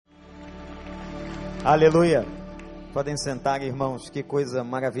Aleluia. Podem sentar, irmãos, que coisa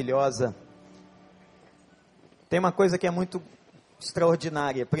maravilhosa. Tem uma coisa que é muito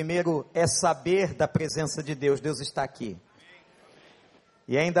extraordinária. Primeiro é saber da presença de Deus. Deus está aqui.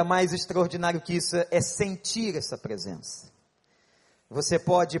 E ainda mais extraordinário que isso é sentir essa presença. Você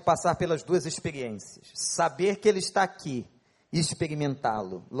pode passar pelas duas experiências. Saber que Ele está aqui e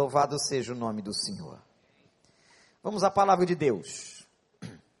experimentá-lo. Louvado seja o nome do Senhor. Vamos à palavra de Deus.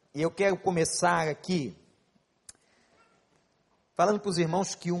 E eu quero começar aqui falando para os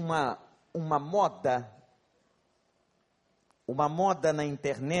irmãos que uma moda na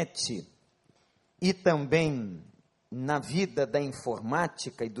internet e também na vida da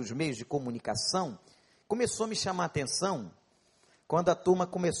informática e dos meios de comunicação começou a me chamar a atenção quando a turma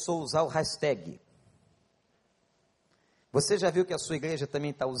começou a usar o hashtag. Você já viu que a sua igreja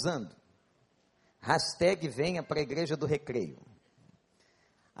também está usando? Hashtag venha para a igreja do recreio.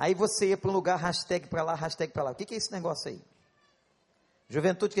 Aí você ia para um lugar, hashtag para lá, hashtag para lá. O que é esse negócio aí?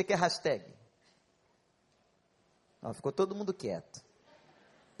 Juventude, o que é hashtag? Ficou todo mundo quieto.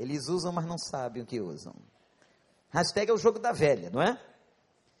 Eles usam, mas não sabem o que usam. Hashtag é o jogo da velha, não é?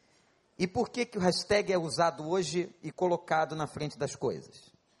 E por que o hashtag é usado hoje e colocado na frente das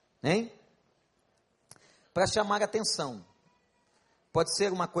coisas? Hein? Para chamar atenção. Pode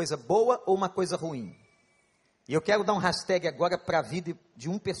ser uma coisa boa ou uma coisa ruim. E eu quero dar um hashtag agora para a vida de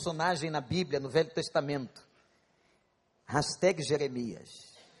um personagem na Bíblia, no Velho Testamento. Hashtag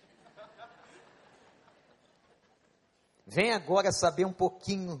Jeremias. Vem agora saber um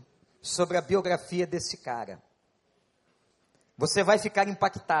pouquinho sobre a biografia desse cara. Você vai ficar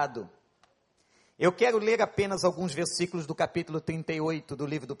impactado. Eu quero ler apenas alguns versículos do capítulo 38 do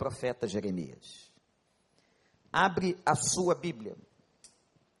livro do profeta Jeremias. Abre a sua Bíblia.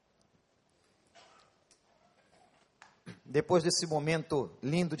 Depois desse momento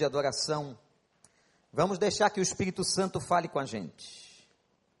lindo de adoração, vamos deixar que o Espírito Santo fale com a gente.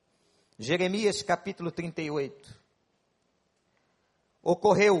 Jeremias capítulo 38.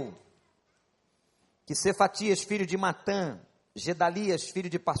 Ocorreu que Cefatias, filho de Matã, Gedalias, filho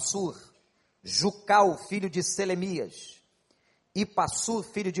de Passur, Jucal, filho de Selemias, e Passur,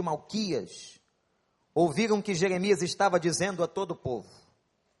 filho de Malquias, ouviram que Jeremias estava dizendo a todo o povo: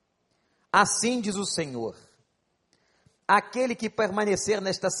 assim diz o Senhor, aquele que permanecer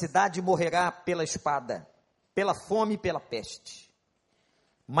nesta cidade morrerá pela espada, pela fome e pela peste.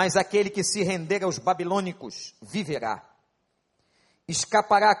 Mas aquele que se render aos babilônicos viverá.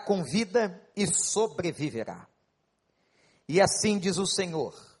 Escapará com vida e sobreviverá. E assim diz o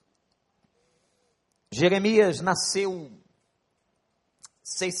Senhor. Jeremias nasceu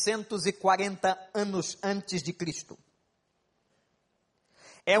 640 anos antes de Cristo.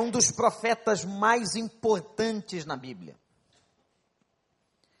 É um dos profetas mais importantes na Bíblia.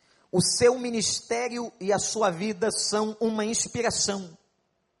 O seu ministério e a sua vida são uma inspiração.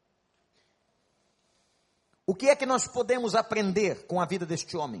 O que é que nós podemos aprender com a vida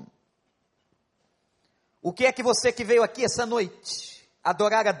deste homem? O que é que você que veio aqui essa noite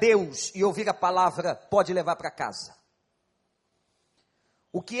adorar a Deus e ouvir a palavra pode levar para casa?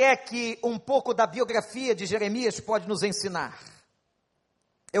 O que é que um pouco da biografia de Jeremias pode nos ensinar?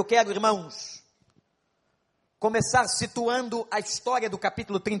 Eu quero, irmãos, começar situando a história do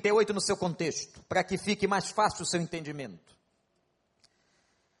capítulo 38 no seu contexto, para que fique mais fácil o seu entendimento.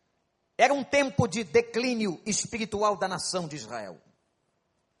 Era um tempo de declínio espiritual da nação de Israel.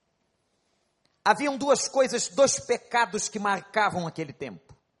 Haviam dois pecados que marcavam aquele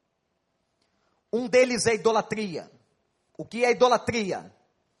tempo. Um deles é a idolatria. O que é idolatria?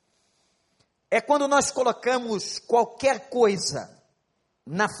 É quando nós colocamos qualquer coisa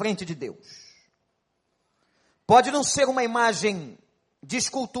na frente de Deus. Pode não ser uma imagem de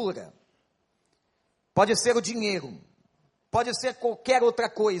escultura, pode ser o dinheiro, pode ser qualquer outra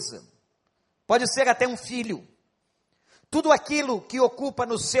coisa, pode ser até um filho. Tudo aquilo que ocupa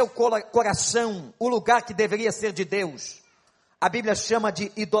no seu coração o lugar que deveria ser de Deus, a Bíblia chama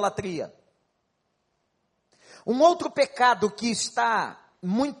de idolatria. Um outro pecado que está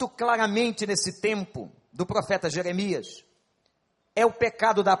muito claramente nesse tempo do profeta Jeremias é o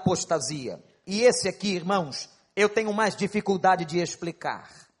pecado da apostasia. E esse aqui, irmãos, eu tenho mais dificuldade de explicar.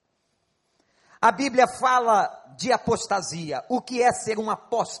 A Bíblia fala de apostasia. O que é ser um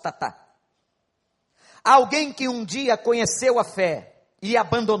apóstata? Alguém que um dia conheceu a fé e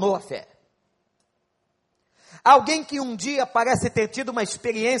abandonou a fé. Alguém que um dia parece ter tido uma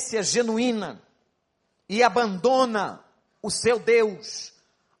experiência genuína e abandona o seu Deus,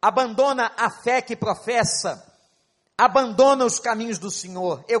 abandona a fé que professa, abandona os caminhos do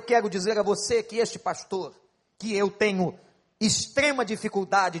Senhor. Eu quero dizer a você que este pastor, que eu tenho extrema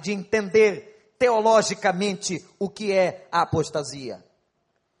dificuldade de entender teologicamente o que é a apostasia.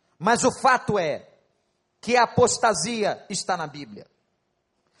 Mas o fato é que a apostasia está na Bíblia.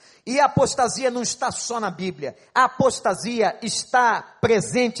 E a apostasia não está só na Bíblia. A apostasia está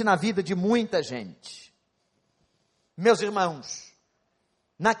presente na vida de muita gente. Meus irmãos,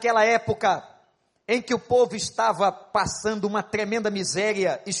 naquela época em que o povo estava passando uma tremenda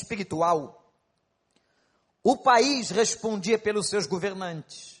miséria espiritual, o país respondia pelos seus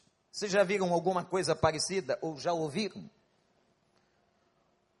governantes. Vocês já viram alguma coisa parecida ou já ouviram?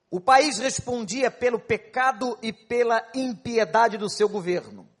 O país respondia pelo pecado e pela impiedade do seu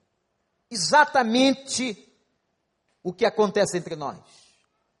governo. Exatamente o que acontece entre nós.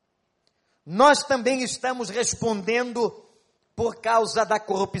 Nós também estamos respondendo por causa da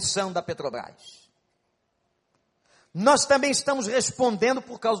corrupção da Petrobras. Nós também estamos respondendo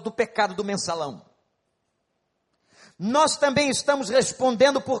por causa do pecado do mensalão. Nós também estamos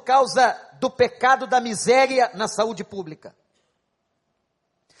respondendo por causa do pecado da miséria na saúde pública.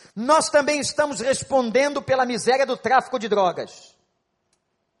 Nós também estamos respondendo pela miséria do tráfico de drogas.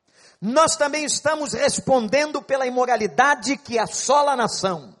 Nós também estamos respondendo pela imoralidade que assola a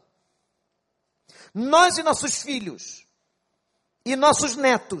nação. Nós e nossos filhos e nossos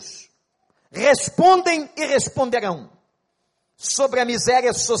netos respondem e responderão sobre a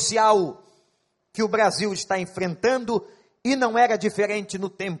miséria social que o Brasil está enfrentando, e não era diferente no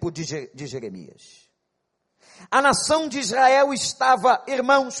tempo de Jeremias. A nação de Israel estava,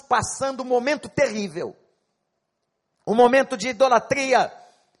 irmãos, passando um momento terrível, um momento de idolatria,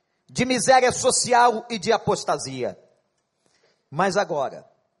 de miséria social e de apostasia. Mas agora,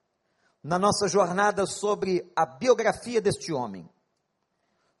 na nossa jornada sobre a biografia deste homem,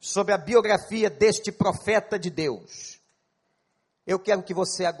 sobre a biografia deste profeta de Deus, eu quero que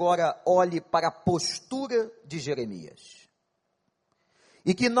você agora olhe para a postura de Jeremias.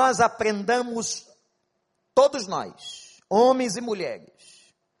 E que nós aprendamos, todos nós, homens e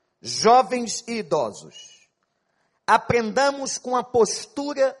mulheres, jovens e idosos, aprendamos com a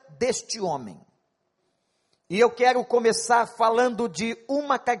postura deste homem. E eu quero começar falando de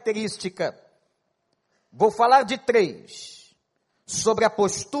uma característica. Vou falar de 3, sobre a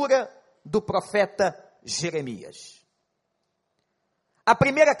postura do profeta Jeremias. A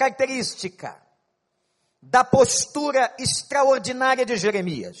primeira característica da postura extraordinária de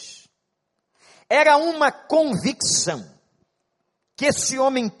Jeremias era uma convicção que esse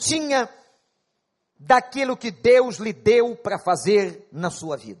homem tinha daquilo que Deus lhe deu para fazer na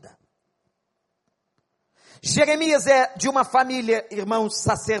sua vida. Jeremias é de uma família, irmãos,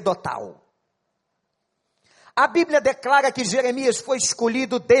 sacerdotal. A Bíblia declara que Jeremias foi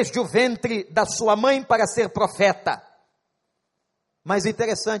escolhido desde o ventre da sua mãe para ser profeta. Mas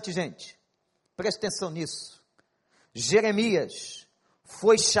interessante, gente, preste atenção nisso. Jeremias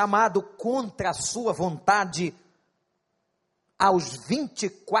foi chamado contra a sua vontade aos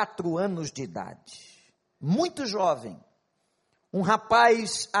 24 anos de idade. Muito jovem, um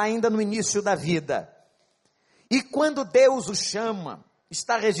rapaz ainda no início da vida. E quando Deus o chama,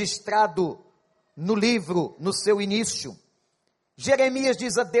 está registrado no livro, no seu início, Jeremias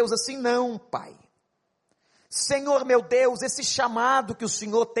diz a Deus assim: não, pai, Senhor meu Deus, esse chamado que o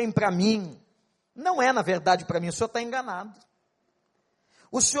Senhor tem para mim, não é na verdade para mim, o Senhor está enganado.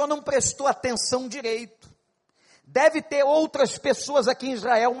 O Senhor não prestou atenção direito. Deve ter outras pessoas aqui em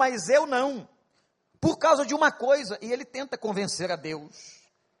Israel, mas eu não. Por causa de uma coisa, e ele tenta convencer a Deus.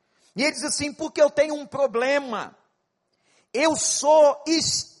 E ele diz assim: porque eu tenho um problema. Eu sou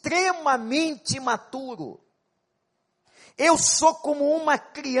extremamente imaturo. Eu sou como uma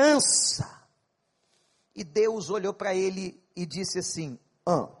criança. E Deus olhou para ele e disse assim: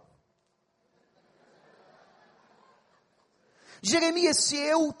 Jeremias, se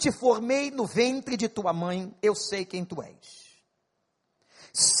eu te formei no ventre de tua mãe, eu sei quem tu és.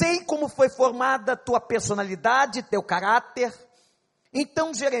 Sei como foi formada tua personalidade, teu caráter.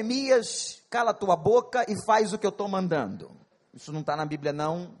 Então, Jeremias, cala tua boca e faz o que eu estou mandando. Isso não está na Bíblia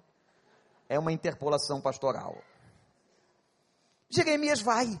não, é uma interpolação pastoral. Jeremias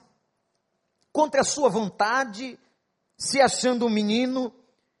vai, contra a sua vontade, se achando um menino,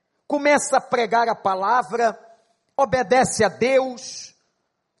 começa a pregar a palavra, obedece a Deus,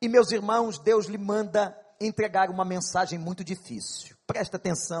 e meus irmãos, Deus lhe manda entregar uma mensagem muito difícil. Presta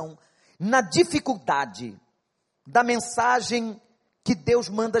atenção na dificuldade da mensagem que Deus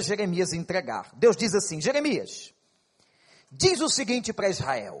manda Jeremias entregar. Deus diz assim: Jeremias, diz o seguinte para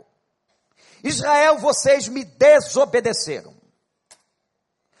Israel: Israel, vocês me desobedeceram.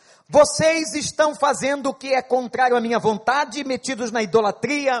 Vocês estão fazendo o que é contrário à minha vontade, metidos na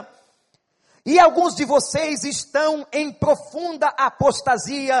idolatria, E alguns de vocês estão em profunda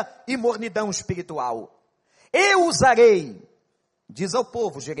apostasia e mornidão espiritual. Eu usarei, diz ao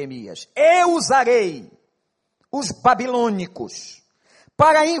povo Jeremias, eu usarei os babilônicos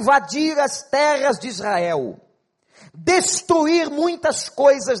para invadir as terras de Israel, destruir muitas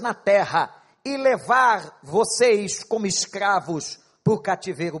coisas na terra e levar vocês como escravos para o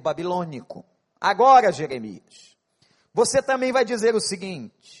cativeiro babilônico. Agora, Jeremias, você também vai dizer o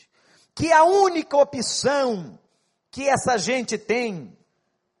seguinte, que a única opção que essa gente tem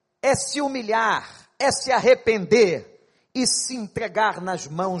é se humilhar, é se arrepender e se entregar nas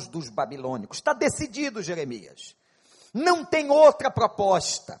mãos dos babilônicos. Está decidido, Jeremias. Não tem outra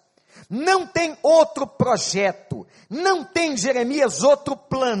proposta. Não tem outro projeto, não tem, Jeremias, outro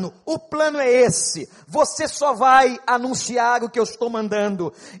plano. O plano é esse, você só vai anunciar o que eu estou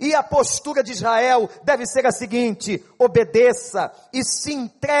mandando. E a postura de Israel deve ser a seguinte: obedeça e se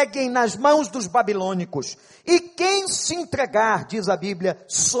entreguem nas mãos dos babilônicos. E quem se entregar, diz a Bíblia,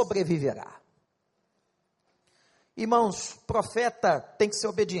 sobreviverá. Irmãos, profeta tem que ser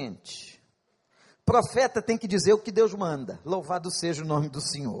obediente. Profeta tem que dizer o que Deus manda. Louvado seja o nome do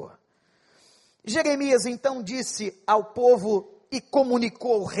Senhor. Jeremias então disse ao povo e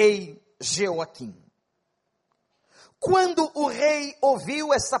comunicou ao rei Jeoaquim. Quando o rei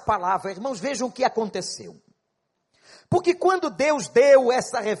ouviu essa palavra, irmãos, vejam o que aconteceu. Porque quando Deus deu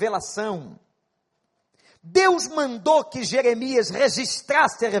essa revelação, Deus mandou que Jeremias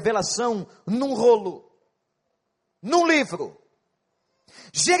registrasse a revelação num rolo, num livro.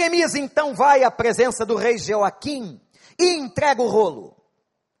 Jeremias então vai à presença do rei Jeoaquim e entrega o rolo.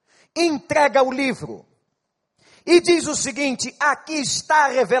 Entrega o livro e diz o seguinte: aqui está a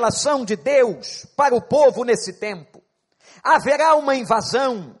revelação de Deus para o povo nesse tempo. Haverá uma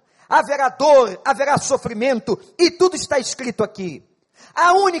invasão, haverá dor, haverá sofrimento e tudo está escrito aqui.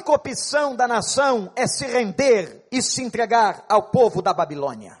 A única opção da nação é se render e se entregar ao povo da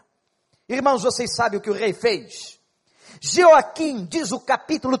Babilônia. Irmãos, vocês sabem o que o rei fez? Jeoaquim, diz o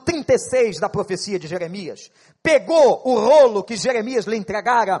capítulo 36 da profecia de Jeremias, pegou o rolo que Jeremias lhe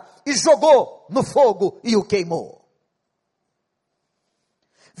entregara e jogou no fogo e o queimou.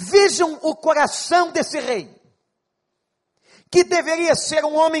 Vejam o coração desse rei, que deveria ser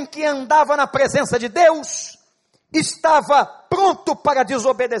um homem que andava na presença de Deus, estava pronto para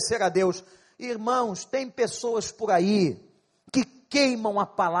desobedecer a Deus. Irmãos, tem pessoas por aí que queimam a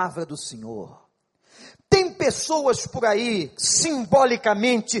palavra do Senhor. Tem pessoas por aí,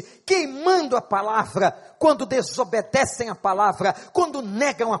 simbolicamente, queimando a palavra, quando desobedecem a palavra, quando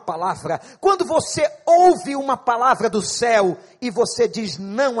negam a palavra. Quando você ouve uma palavra do céu e você diz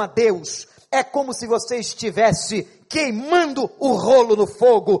não a Deus, é como se você estivesse queimando o rolo no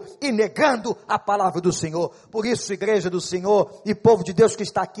fogo e negando a palavra do Senhor. Por isso, igreja do Senhor e povo de Deus que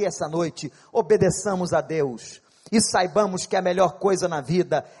está aqui essa noite, obedeçamos a Deus. E saibamos que a melhor coisa na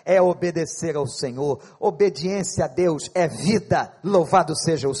vida é obedecer ao Senhor. Obediência a Deus é vida, louvado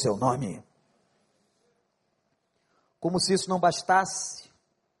seja o seu nome. Como se isso não bastasse,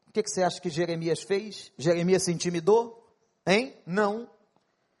 o que você acha que Jeremias fez? Jeremias se intimidou? Hein? Não.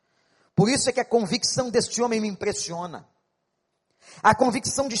 Por isso é que a convicção deste homem me impressiona. A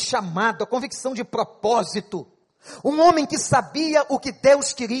convicção de chamado, a convicção de propósito. Um homem que sabia o que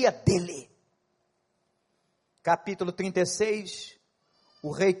Deus queria dele. Capítulo 36,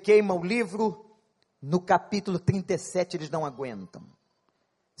 o rei queima o livro. No capítulo 37 eles não aguentam.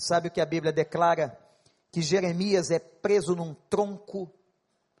 Sabe o que a Bíblia declara? Que Jeremias é preso num tronco.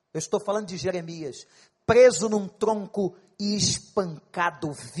 Eu estou falando de Jeremias, preso num tronco e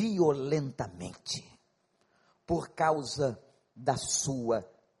espancado violentamente, por causa da sua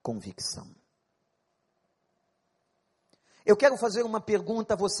convicção. Eu quero fazer uma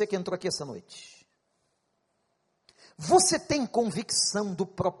pergunta a você que entrou aqui essa noite. Você tem convicção do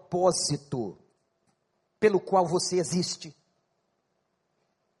propósito pelo qual você existe?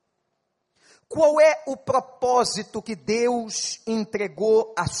 Qual é o propósito que Deus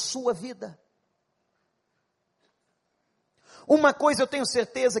entregou à sua vida? Uma coisa eu tenho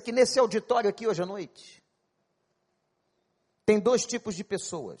certeza que nesse auditório aqui hoje à noite, tem dois tipos de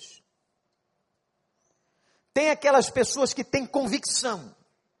pessoas. Tem aquelas pessoas que têm convicção,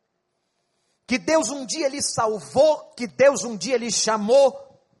 que Deus um dia lhe salvou, que Deus um dia lhe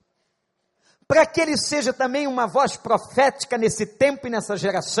chamou, para que ele seja também uma voz profética nesse tempo e nessa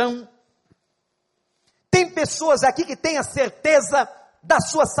geração. Tem pessoas aqui que têm a certeza da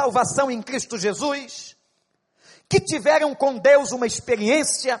sua salvação em Cristo Jesus, que tiveram com Deus uma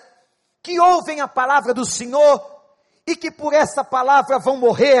experiência, que ouvem a palavra do Senhor, e que por essa palavra vão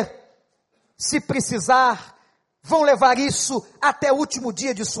morrer, se precisar, vão levar isso até o último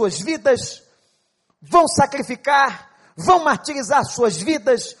dia de suas vidas, vão sacrificar, vão martirizar suas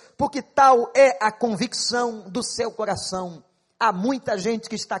vidas, porque tal é a convicção do seu coração. Há muita gente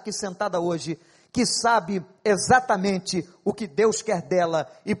que está aqui sentada hoje, que sabe exatamente o que Deus quer dela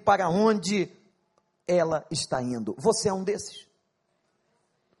e para onde ela está indo. Você é um desses?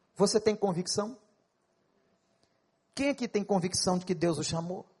 Você tem convicção? Quem aqui tem convicção de que Deus o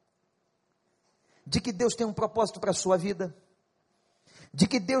chamou? De que Deus tem um propósito para a sua vida? De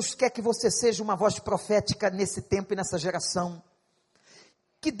que Deus quer que você seja uma voz profética nesse tempo e nessa geração?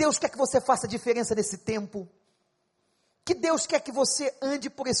 Que Deus quer que você faça diferença nesse tempo? Que Deus quer que você ande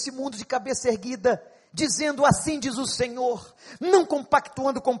por esse mundo de cabeça erguida, dizendo assim diz o Senhor, não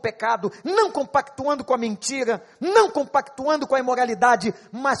compactuando com o pecado, não compactuando com a mentira, não compactuando com a imoralidade,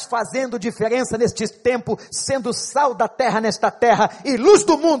 mas fazendo diferença neste tempo, sendo sal da terra nesta terra e luz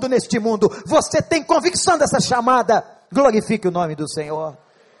do mundo neste mundo. Você tem convicção dessa chamada? Glorifique o nome do Senhor.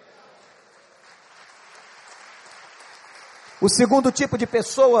 O segundo tipo de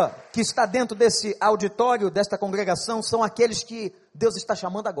pessoa que está dentro desse auditório, desta congregação, são aqueles que Deus está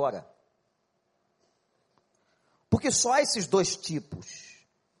chamando agora. Porque só esses dois tipos,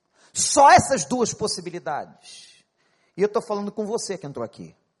 só essas duas possibilidades. E eu estou falando com você que entrou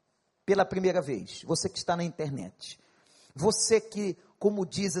aqui, pela primeira vez, você que está na internet, você que, como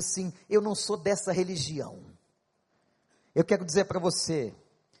diz assim, eu não sou dessa religião. Eu quero dizer para você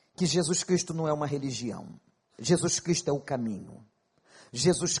que Jesus Cristo não é uma religião. Jesus Cristo é o caminho,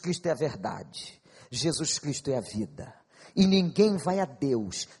 Jesus Cristo é a verdade, Jesus Cristo é a vida, e ninguém vai a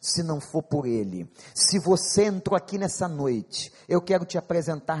Deus se não for por Ele. Se você entrou aqui nessa noite, eu quero te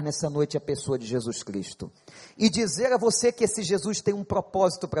apresentar nessa noite a pessoa de Jesus Cristo, e dizer a você que esse Jesus tem um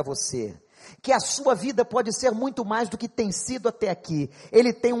propósito para você, que a sua vida pode ser muito mais do que tem sido até aqui.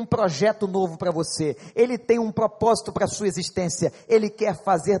 Ele tem um projeto novo para você, Ele tem um propósito para a sua existência, Ele quer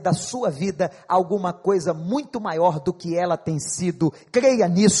fazer da sua vida alguma coisa muito maior do que ela tem sido. Creia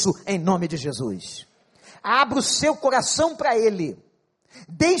nisso em nome de Jesus. Abra o seu coração para Ele,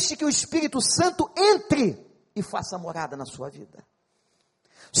 deixe que o Espírito Santo entre e faça morada na sua vida.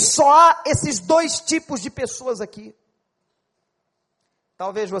 Só há esses dois tipos de pessoas aqui.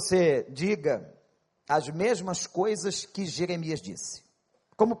 Talvez você diga as mesmas coisas que Jeremias disse.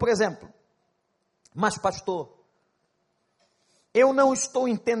 Como por exemplo, mas pastor, eu não estou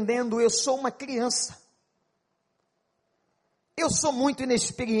entendendo, eu sou uma criança. Eu sou muito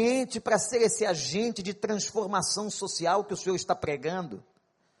inexperiente para ser esse agente de transformação social que o senhor está pregando.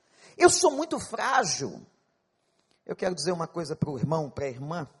 Eu sou muito frágil. Eu quero dizer uma coisa para o irmão, para a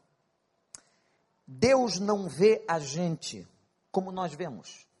irmã. Deus não vê a gente como nós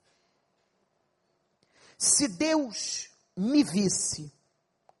vemos. Se Deus me visse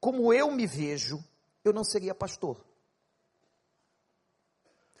como eu me vejo, eu não seria pastor.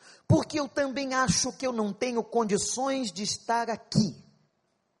 Porque eu também acho que eu não tenho condições de estar aqui.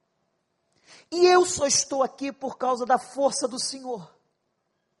 E eu só estou aqui por causa da força do Senhor.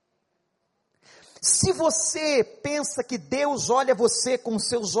 Se você pensa que Deus olha você com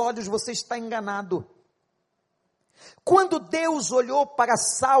seus olhos, você está enganado. Quando Deus olhou para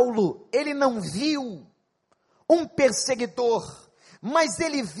Saulo, Ele não viu um perseguidor, mas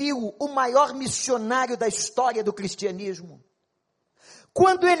Ele viu o maior missionário da história do cristianismo.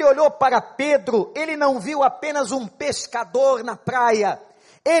 Quando Ele olhou para Pedro, Ele não viu apenas um pescador na praia,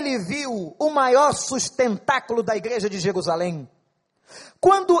 Ele viu o maior sustentáculo da igreja de Jerusalém.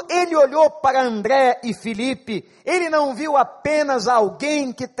 Quando Ele olhou para André e Filipe, Ele não viu apenas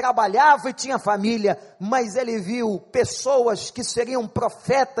alguém que trabalhava e tinha família, mas Ele viu pessoas que seriam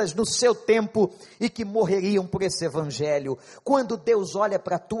profetas no seu tempo e que morreriam por esse evangelho. Quando Deus olha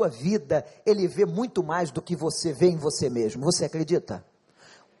para a tua vida, Ele vê muito mais do que você vê em você mesmo. Você acredita?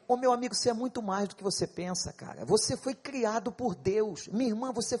 Ô meu amigo, você é muito mais do que você pensa, cara. Você foi criado por Deus. Minha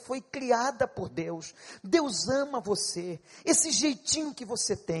irmã, você foi criada por Deus. Deus ama você. Esse jeitinho que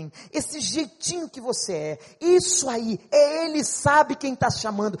você tem, esse jeitinho que você é, isso aí, Ele sabe quem está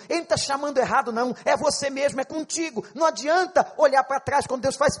chamando. Ele não está chamando errado não, é você mesmo, é contigo. Não adianta olhar para trás quando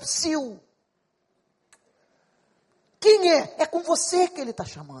Deus faz psiu. Quem é? É com você que Ele está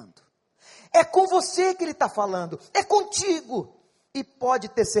chamando. É com você que Ele está falando. É contigo. E pode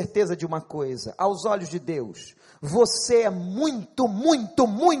ter certeza de uma coisa, aos olhos de Deus, você é muito, muito,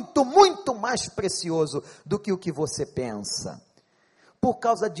 muito, muito mais precioso do que o que você pensa. Por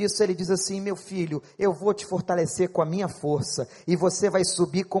causa disso, Ele diz assim: meu filho, eu vou te fortalecer com a minha força, e você vai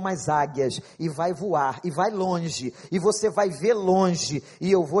subir como as águias, e vai voar, e vai longe, e você vai ver longe,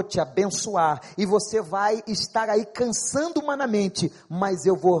 e eu vou te abençoar, e você vai estar aí cansando humanamente, mas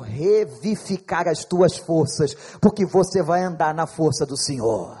eu vou revivificar as tuas forças, porque você vai andar na força do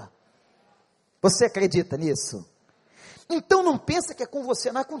Senhor. Você acredita nisso? Então não pensa que é com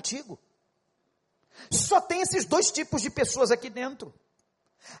você, não é contigo. Só tem esses dois tipos de pessoas aqui dentro.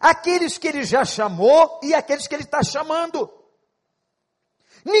 Aqueles que ele já chamou e aqueles que ele está chamando.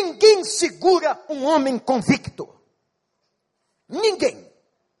 Ninguém segura um homem convicto. Ninguém.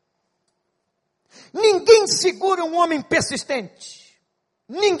 Ninguém segura um homem persistente.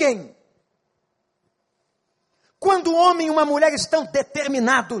 Ninguém. Quando o homem e uma mulher estão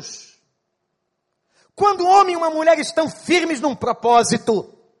determinados, quando o homem e uma mulher estão firmes num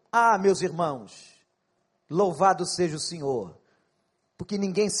propósito, meus irmãos, louvado seja o Senhor, porque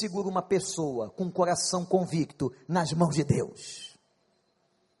ninguém segura uma pessoa com um coração convicto nas mãos de Deus.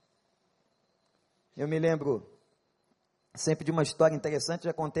 Eu me lembro sempre de uma história interessante,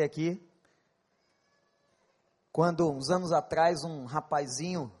 já contei aqui, quando uns anos atrás um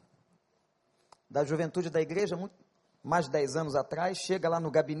rapazinho da juventude da igreja, mais de 10 anos atrás, chega lá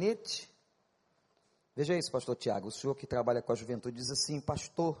no gabinete. Veja isso, pastor Tiago, o senhor que trabalha com a juventude, diz assim: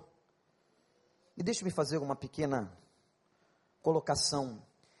 pastor, e deixe-me fazer uma pequena colocação.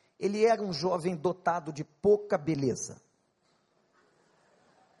 Ele era um jovem dotado de pouca beleza.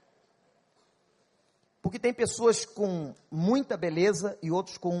 Porque tem pessoas com muita beleza e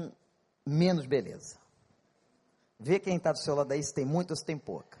outros com menos beleza. Vê quem está do seu lado aí, se tem muita ou se tem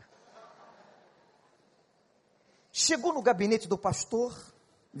pouca. Chegou no gabinete do pastor,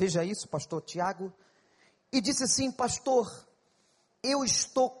 veja isso, pastor Tiago, e disse assim: pastor, eu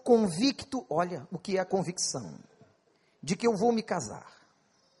estou convicto, olha o que é a convicção, de que eu vou me casar.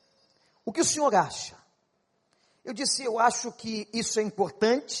 O que o senhor acha? Eu disse: eu acho que isso é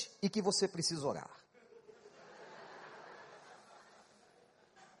importante e que você precisa orar.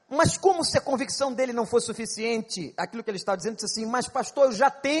 Mas como se a convicção dele não fosse suficiente, aquilo que ele estava dizendo, disse assim: mas pastor, eu já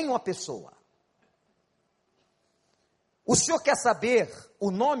tenho a pessoa. O senhor quer saber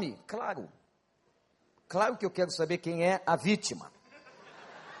o nome? Claro. Claro que eu quero saber quem é a vítima.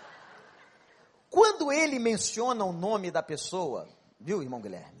 Quando ele menciona o nome da pessoa, viu, irmão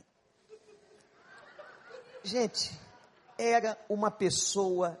Guilherme? Gente, era uma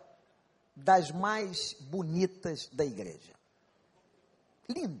pessoa das mais bonitas da igreja.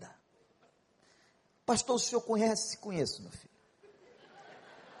 Linda. Pastor, o senhor conhece? Conheço, meu filho.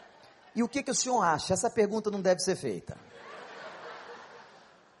 E o que o senhor acha? Essa pergunta não deve ser feita.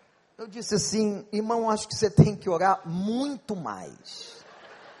 Eu disse assim: irmão, acho que você tem que orar muito mais.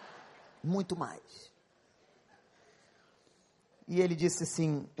 Muito mais. E ele disse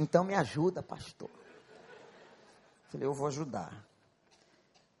assim: então me ajuda, pastor. Eu falei: eu vou ajudar.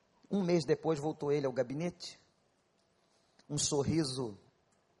 Um mês depois voltou ele ao gabinete, um sorriso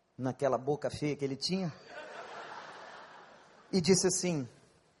naquela boca feia que ele tinha, e disse assim: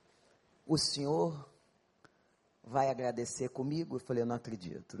 o senhor vai agradecer comigo? Eu falei: eu não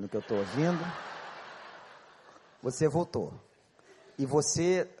acredito no que eu estou ouvindo. Você voltou. E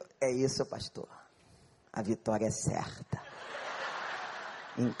você, é isso, pastor. A vitória é certa.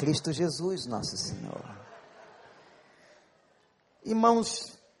 Em Cristo Jesus, nosso Senhor.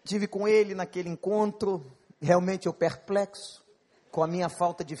 Irmãos, tive com ele naquele encontro, realmente eu perplexo, com a minha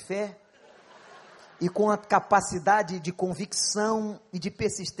falta de fé, e com a capacidade de convicção e de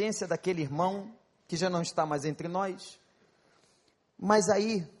persistência daquele irmão, que já não está mais entre nós. Mas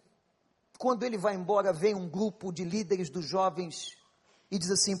aí, quando ele vai embora, vem um grupo de líderes dos jovens, e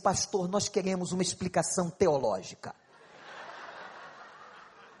diz assim: pastor, nós queremos uma explicação teológica.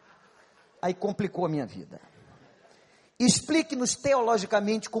 Aí complicou a minha vida. Explique-nos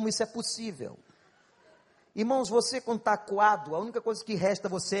teologicamente como isso é possível. Irmãos, você quando está acuado, a única coisa que resta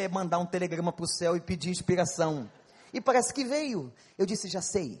você é mandar um telegrama para o céu e pedir inspiração. E parece que veio. Eu disse: já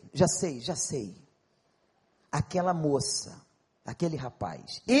sei. Aquela moça, aquele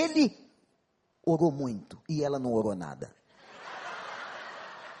rapaz, ele orou muito e ela não orou nada.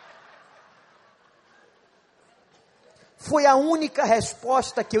 Foi a única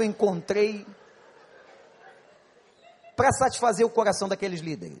resposta que eu encontrei para satisfazer o coração daqueles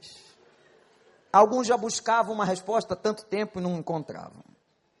líderes. Alguns já buscavam uma resposta há tanto tempo e não encontravam.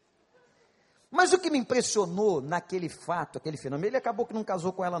 Mas o que me impressionou naquele fato, aquele fenômeno, ele acabou que não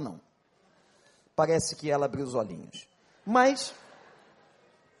casou com ela não. Parece que ela abriu os olhinhos. Mas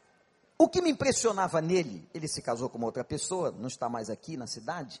o que me impressionava nele, ele se casou com uma outra pessoa, não está mais aqui na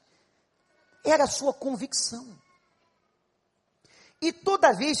cidade, era a sua convicção. E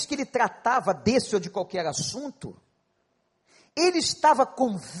toda vez que ele tratava desse ou de qualquer assunto, ele estava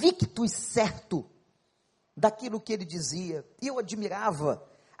convicto e certo daquilo que ele dizia. E eu admirava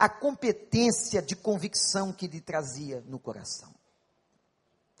a competência de convicção que lhe trazia no coração.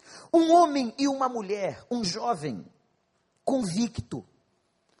 Um homem e uma mulher, um jovem convicto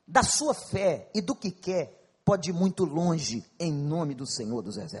da sua fé e do que quer, pode ir muito longe em nome do Senhor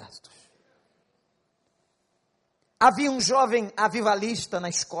dos Exércitos. Havia um jovem avivalista na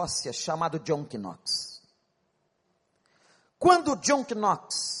Escócia chamado John Knox. Quando John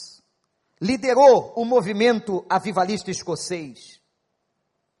Knox liderou o movimento avivalista escocês,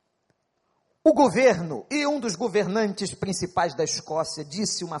 o governo e um dos governantes principais da Escócia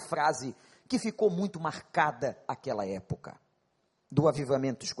disse uma frase que ficou muito marcada naquela época do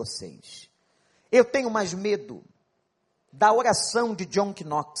avivamento escocês. Eu tenho mais medo da oração de John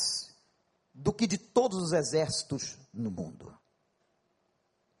Knox do que de todos os exércitos no mundo.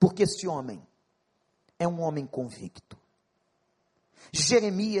 Porque esse homem é um homem convicto.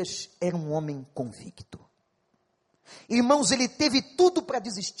 Jeremias era um homem convicto. Irmãos, ele teve tudo para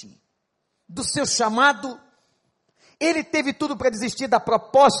desistir do seu chamado, ele teve tudo para desistir da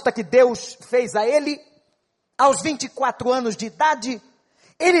proposta que Deus fez a ele, aos 24 anos de idade,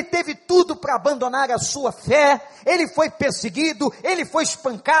 ele teve tudo para abandonar a sua fé, ele foi perseguido, ele foi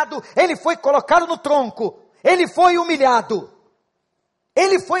espancado, ele foi colocado no tronco, ele foi humilhado,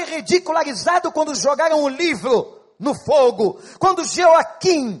 ele foi ridicularizado quando jogaram o livro no fogo, quando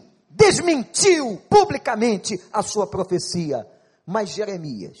Joaquim desmentiu publicamente a sua profecia, mas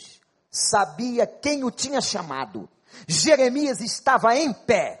Jeremias sabia quem o tinha chamado, Jeremias estava em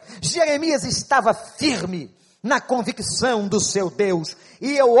pé, Jeremias estava firme, na convicção do seu Deus,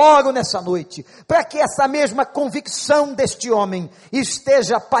 e eu oro nessa noite, para que essa mesma convicção deste homem,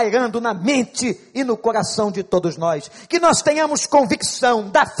 esteja pairando na mente e no coração de todos nós, que nós tenhamos convicção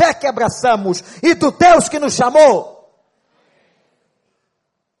da fé que abraçamos, e do Deus que nos chamou.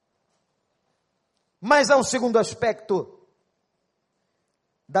 Mas há um segundo aspecto,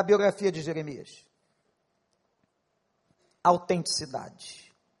 da biografia de Jeremias,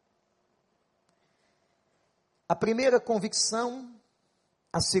 autenticidade. A primeira, convicção.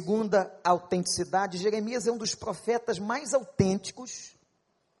 A segunda, autenticidade. Jeremias é um dos profetas mais autênticos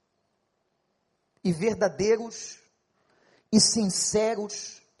e verdadeiros e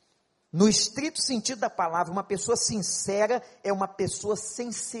sinceros, no estrito sentido da palavra. Uma pessoa sincera é uma pessoa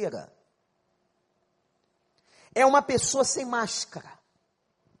sincera. É uma pessoa sem máscara.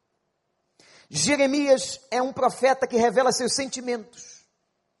 Jeremias é um profeta que revela seus sentimentos.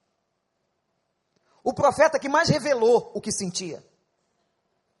 O profeta que mais revelou o que sentia.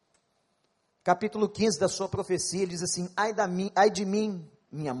 Capítulo 15 da sua profecia, ele diz assim: ai de mim,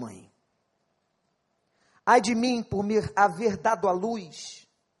 minha mãe. Ai de mim por me haver dado à luz.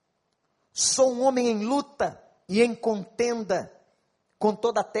 Sou um homem em luta e em contenda com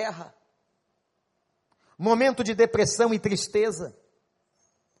toda a terra. Momento de depressão e tristeza.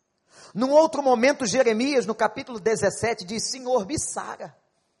 Num outro momento, Jeremias, no capítulo 17, diz: Senhor, me sara.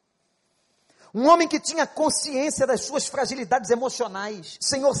 Um homem que tinha consciência das suas fragilidades emocionais.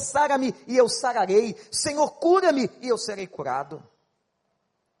 Senhor, sara-me e eu sararei. Senhor, cura-me e eu serei curado.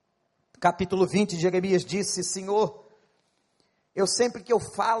 Capítulo 20, Jeremias disse: Senhor, eu sempre que eu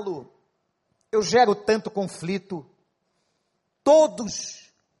falo, eu gero tanto conflito. Todos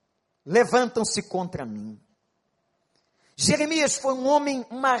levantam-se contra mim. Jeremias foi um homem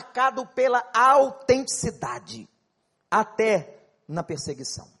marcado pela autenticidade, até na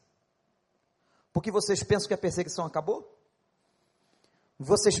perseguição. Porque vocês pensam que a perseguição acabou?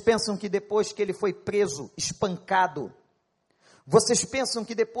 Vocês pensam que depois que ele foi preso, espancado, vocês pensam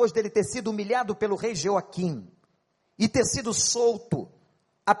que depois dele ter sido humilhado pelo rei Joaquim, e ter sido solto,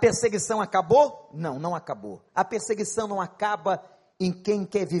 a perseguição acabou? Não, não acabou. A perseguição não acaba em quem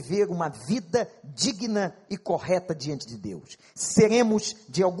quer viver uma vida digna e correta diante de Deus. Seremos,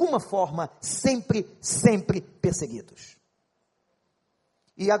 de alguma forma, sempre perseguidos.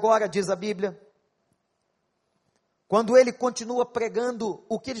 E agora, diz a Bíblia, quando ele continua pregando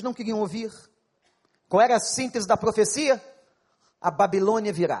o que eles não queriam ouvir, qual era a síntese da profecia? A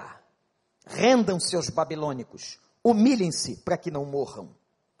Babilônia virá. Rendam-se aos babilônicos, humilhem-se para que não morram.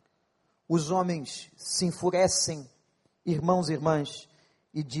 Os homens se enfurecem, irmãos e irmãs,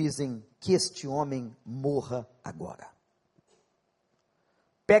 e dizem que este homem morra agora.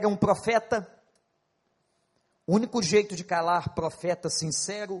 Pega um profeta, o único jeito de calar profeta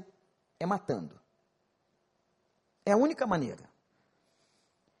sincero é matando. É a única maneira.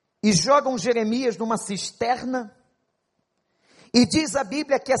 E jogam Jeremias numa cisterna, e diz a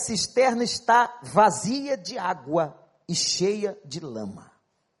Bíblia que a cisterna está vazia de água e cheia de lama.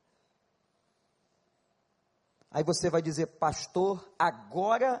 Aí você vai dizer: pastor,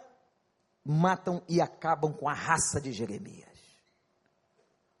 agora matam e acabam com a raça de Jeremias.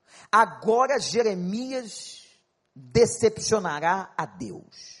 Agora Jeremias decepcionará a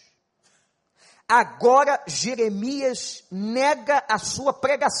Deus. agora Jeremias nega a sua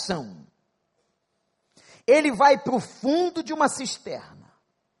pregação. Ele vai para o fundo de uma cisterna.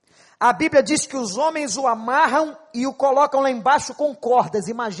 A Bíblia diz que os homens o amarram e o colocam lá embaixo com cordas.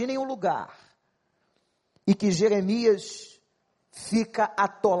 Imaginem o lugar. E que Jeremias fica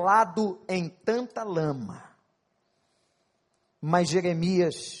atolado em tanta lama. Mas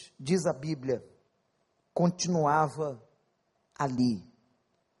Jeremias, diz a Bíblia, continuava ali,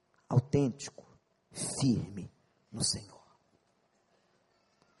 autêntico, firme no Senhor.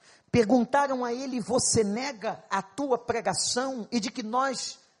 Perguntaram a ele: você nega a tua pregação e de que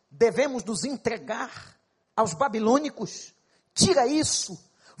nós devemos nos entregar aos babilônicos? Tira isso,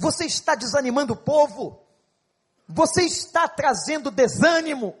 você está desanimando o povo, você está trazendo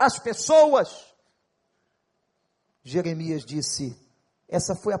desânimo às pessoas. Jeremias disse: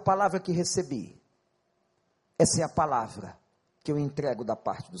 essa foi a palavra que recebi, essa é a palavra que eu entrego da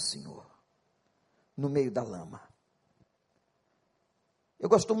parte do Senhor, no meio da lama. Eu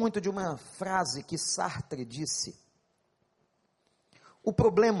gosto muito de uma frase que Sartre disse: o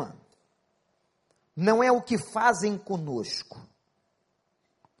problema não é o que fazem conosco,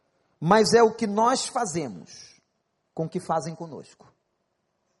 mas é o que nós fazemos com o que fazem conosco.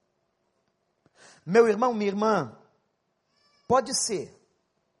 Meu irmão, minha irmã, pode ser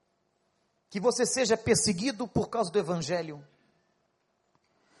que você seja perseguido por causa do Evangelho,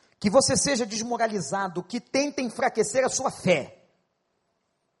 que você seja desmoralizado, que tentem enfraquecer a sua fé,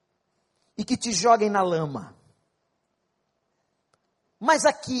 e que te joguem na lama. Mas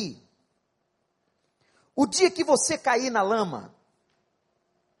aqui, o dia que você cair na lama,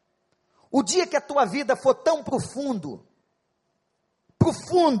 o dia que a tua vida for tão profundo,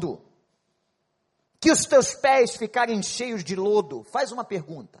 que os teus pés ficarem cheios de lodo, faz uma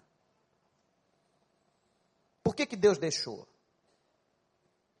pergunta: por que Deus deixou?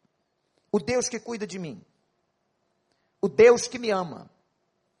 O Deus que cuida de mim, o Deus que me ama,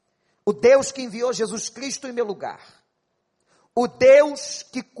 o Deus que enviou Jesus Cristo em meu lugar, o Deus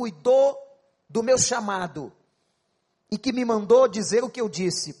que cuidou do meu chamado e que me mandou dizer o que eu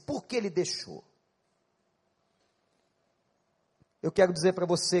disse, por que Ele deixou? Eu quero dizer para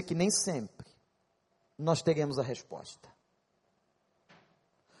você que nem sempre nós teremos a resposta.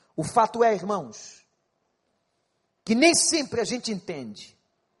 O fato é, irmãos, que nem sempre a gente entende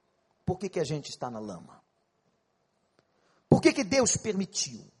por que a gente está na lama. Por que Deus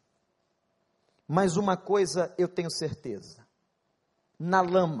permitiu? Mas uma coisa eu tenho certeza: na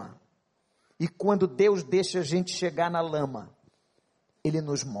lama, e quando Deus deixa a gente chegar na lama, Ele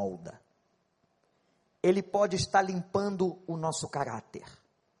nos molda. Ele pode estar limpando o nosso caráter.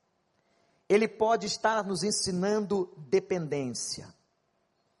 Ele pode estar nos ensinando dependência.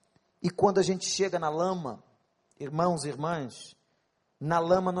 E quando a gente chega na lama, irmãos e irmãs, na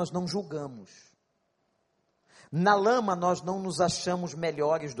lama nós não julgamos. Na lama nós não nos achamos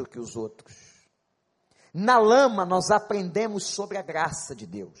melhores do que os outros. Na lama nós aprendemos sobre a graça de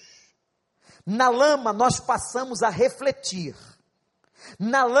Deus. Na lama nós passamos a refletir.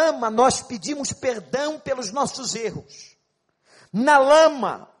 Na lama nós pedimos perdão pelos nossos erros. Na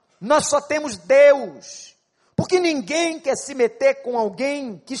lama nós só temos Deus, porque ninguém quer se meter com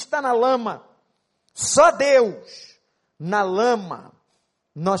alguém que está na lama. Só Deus. Na lama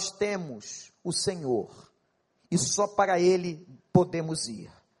nós temos o Senhor, e só para Ele podemos ir.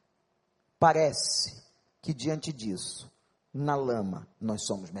 Parece que diante disso, na lama, nós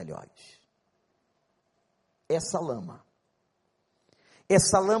somos melhores. Essa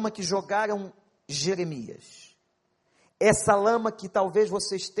lama que jogaram Jeremias, essa lama que talvez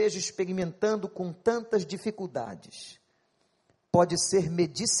você esteja experimentando com tantas dificuldades, pode ser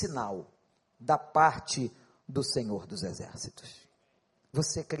medicinal da parte do Senhor dos Exércitos.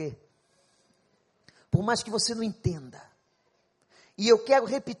 Você crê? Por mais que você não entenda, e eu quero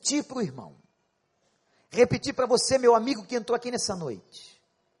repetir para o irmão, repetir para você, meu amigo que entrou aqui nessa noite,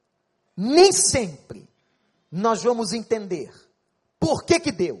 nem sempre nós vamos entender por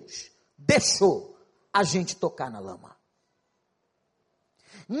que Deus deixou a gente tocar na lama.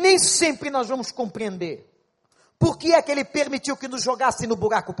 Nem sempre nós vamos compreender por que é que Ele permitiu que nos jogassem no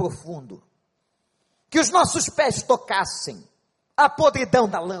buraco profundo, que os nossos pés tocassem a podridão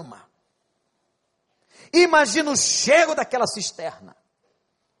da lama. Imagina o cheiro daquela cisterna.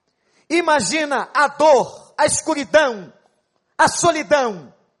 Imagina a dor, a escuridão, a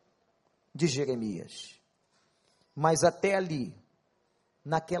solidão de Jeremias. Mas até ali,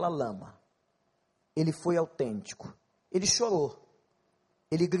 naquela lama, ele foi autêntico. Ele chorou,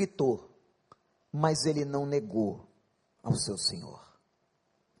 ele gritou, mas ele não negou ao seu Senhor.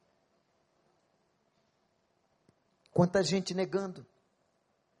 Quanta gente negando.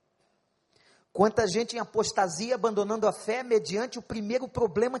 Quanta gente em apostasia abandonando a fé mediante o primeiro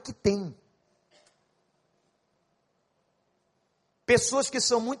problema que tem. Pessoas que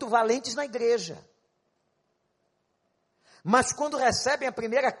são muito valentes na igreja, mas quando recebem a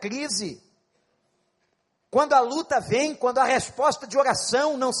primeira crise, quando a luta vem, quando a resposta de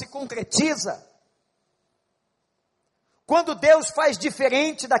oração não se concretiza, quando Deus faz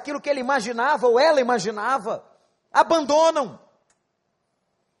diferente daquilo que ele imaginava ou ela imaginava, abandonam.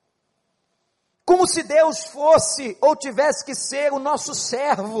 Como se Deus fosse ou tivesse que ser o nosso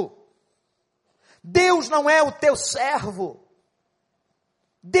servo. Deus não é o teu servo.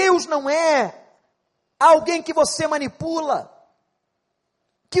 Deus não é alguém que você manipula,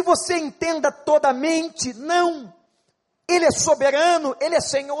 que você entenda todamente. Não. Ele é soberano, Ele é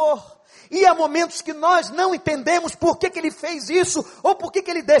Senhor. E há momentos que nós não entendemos por que Ele fez isso, ou por que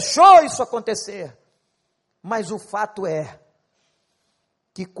Ele deixou isso acontecer. Mas o fato é,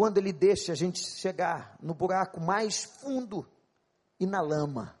 que quando Ele deixa a gente chegar no buraco mais fundo e na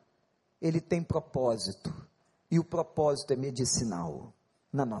lama, Ele tem propósito, e o propósito é medicinal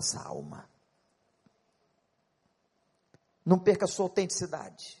na nossa alma. Não perca a sua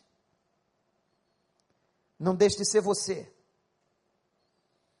autenticidade, não deixe de ser você,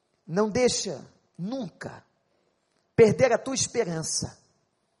 não deixa nunca perder a tua esperança,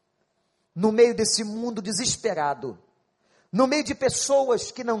 no meio desse mundo desesperado, no meio de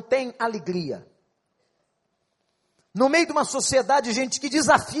pessoas que não têm alegria, no meio de uma sociedade, gente que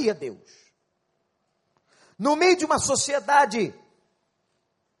desafia Deus, no meio de uma sociedade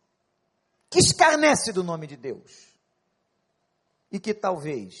que escarnece do nome de Deus, e que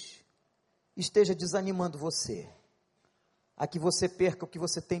talvez esteja desanimando você, a que você perca o que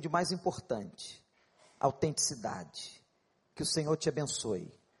você tem de mais importante, autenticidade. Que o Senhor te abençoe,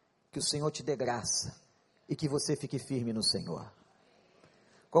 que o Senhor te dê graça, e que você fique firme no Senhor.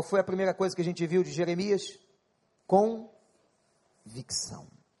 Qual foi a primeira coisa que a gente viu de Jeremias? Convicção.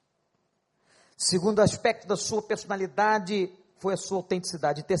 Segundo aspecto da sua personalidade, foi a sua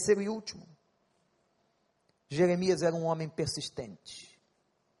autenticidade. Terceiro e último, Jeremias era um homem persistente.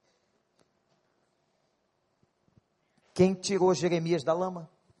 Quem tirou Jeremias da lama?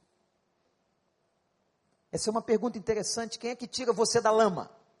 Essa é uma pergunta interessante. Quem é que tira você da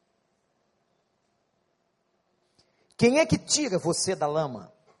lama? Quem é que tira você da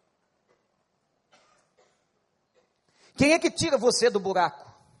lama? Quem é que tira você do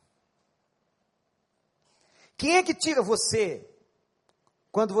buraco? Quem é que tira você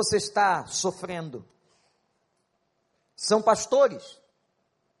quando você está sofrendo? São pastores?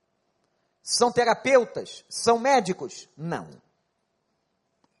 São terapeutas? São médicos? Não.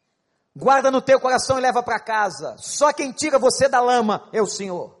 Guarda no teu coração e leva para casa. Só quem tira você da lama é o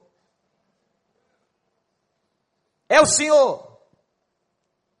Senhor. É o Senhor.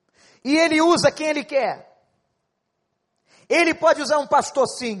 E Ele usa quem Ele quer. Ele pode usar um pastor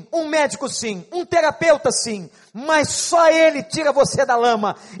sim, um médico sim, um terapeuta sim, mas só Ele tira você da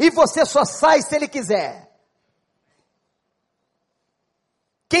lama, e você só sai se Ele quiser.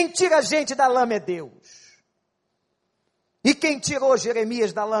 Quem tira a gente da lama é Deus. E quem tirou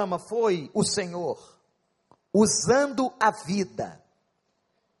Jeremias da lama foi o Senhor, usando a vida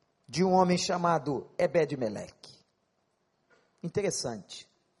de um homem chamado Ebed-Meleque. Interessante.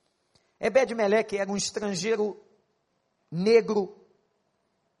 Ebed-Meleque era um estrangeiro negro,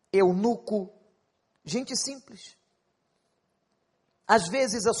 eunuco, gente simples. Às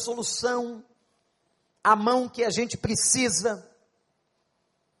vezes a solução, a mão que a gente precisa,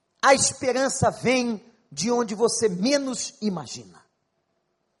 a esperança vem de onde você menos imagina.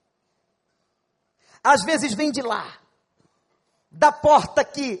 Às vezes vem de lá, da porta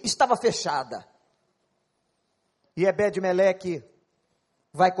que estava fechada. E Ebed-Meleque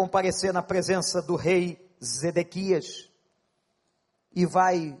vai comparecer na presença do rei Zedequias e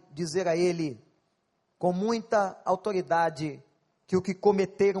vai dizer a ele, com muita autoridade, que o que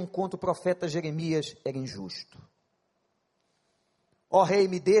cometeram contra o profeta Jeremias era injusto. Ó rei,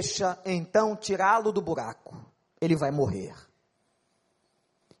 me deixa então tirá-lo do buraco. Ele vai morrer.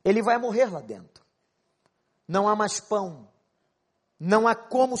 Ele vai morrer lá dentro. Não há mais pão. Não há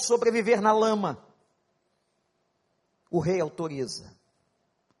como sobreviver na lama. O rei autoriza.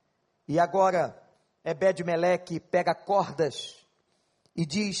 E agora, Ebed-Meleque pega cordas e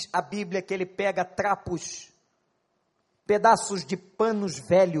diz a Bíblia que ele pega trapos, pedaços de panos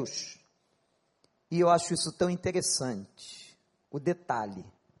velhos. E eu acho isso tão interessante. O detalhe.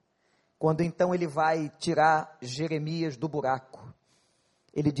 Quando então ele vai tirar Jeremias do buraco,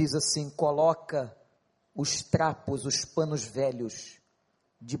 ele diz assim, coloca os trapos, os panos velhos,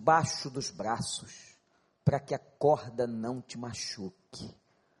 debaixo dos braços, para que a corda não te machuque.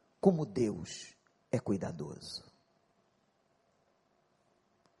 como Deus é cuidadoso.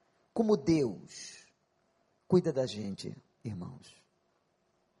 Como Deus cuida da gente, irmãos.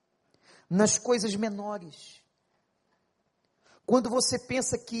 Nas coisas menores. Quando você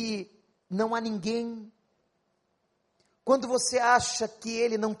pensa que não há ninguém, quando você acha que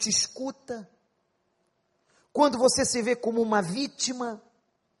Ele não te escuta, quando você se vê como uma vítima,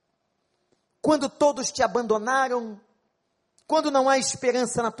 quando todos te abandonaram, quando não há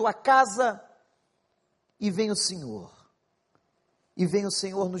esperança na tua casa, e vem o Senhor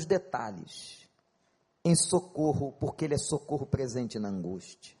nos detalhes, em socorro, porque Ele é socorro presente na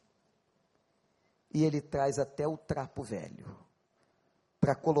angústia, e Ele traz até o trapo velho,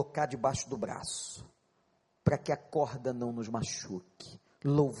 para colocar debaixo do braço, para que a corda não nos machuque.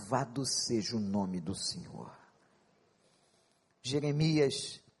 Louvado seja o nome do Senhor.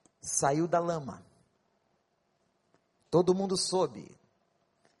 Jeremias saiu da lama, todo mundo soube,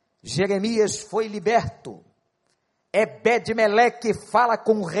 Jeremias foi liberto, Ebed-Meleque fala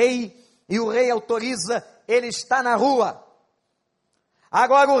com o rei, e o rei autoriza, ele está na rua,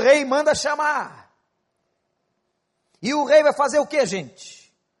 agora o rei manda chamar, e o rei vai fazer o que,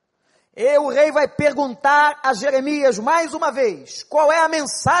 gente? E o rei vai perguntar a Jeremias mais uma vez, qual é a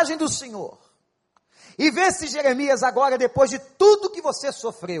mensagem do Senhor? E vê se Jeremias agora, depois de tudo que você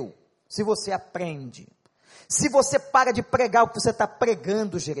sofreu, se você aprende, se você para de pregar o que você está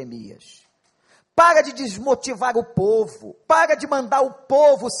pregando, Jeremias, para de desmotivar o povo, para de mandar o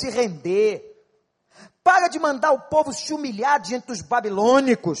povo se render, para de mandar o povo se humilhar diante dos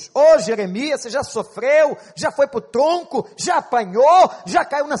babilônicos. Ô Jeremias, você já sofreu, já foi para o tronco, já apanhou, já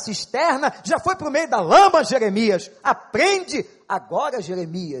caiu na cisterna, já foi para o meio da lama, Jeremias, aprende. Agora,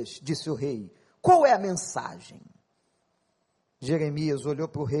 Jeremias, disse o rei, qual é a mensagem? Jeremias olhou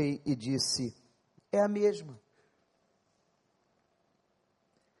para o rei e disse, é a mesma.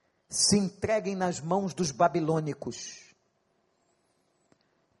 Se entreguem nas mãos dos babilônicos,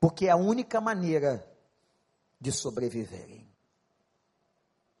 porque é a única maneira de sobreviverem.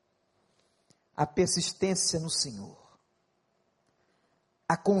 A persistência no Senhor,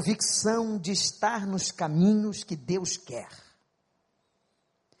 a convicção de estar nos caminhos que Deus quer,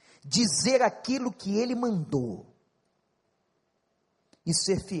 dizer aquilo que Ele mandou, e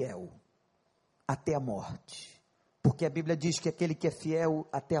ser fiel até a morte, porque a Bíblia diz que aquele que é fiel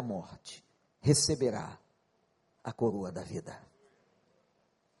até a morte, receberá a coroa da vida.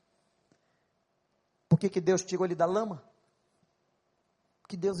 Por que Deus tirou ele da lama?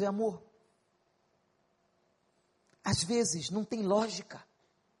 Porque Deus é amor. Às vezes não tem lógica,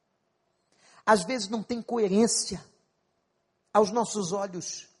 às vezes não tem coerência aos nossos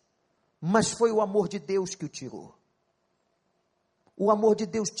olhos, mas foi o amor de Deus que o tirou. O amor de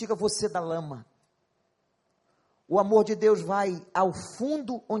Deus tira você da lama. O amor de Deus vai ao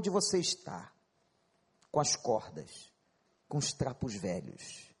fundo onde você está, com as cordas, com os trapos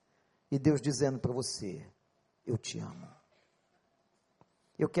velhos, e Deus dizendo para você, eu te amo.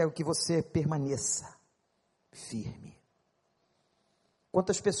 Eu quero que você permaneça firme.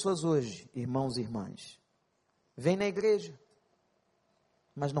 Quantas pessoas hoje, irmãos e irmãs, vêm na igreja,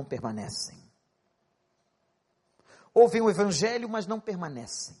 mas não permanecem. Ouvem o evangelho, mas não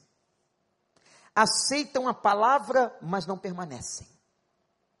permanecem. Aceitam a palavra, mas não permanecem.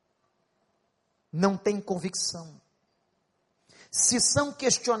 Não têm convicção. Se são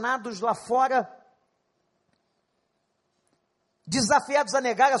questionados lá fora, desafiados a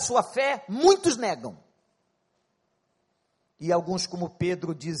negar a sua fé, muitos negam. E alguns, como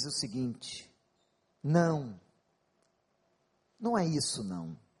Pedro, dizem o seguinte, não é isso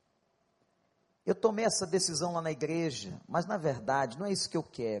não. Eu tomei essa decisão lá na igreja, mas na verdade não é isso que eu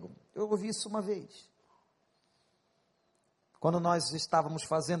quero. Eu ouvi isso uma vez. Quando nós estávamos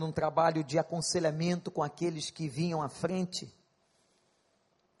fazendo um trabalho de aconselhamento com aqueles que vinham à frente,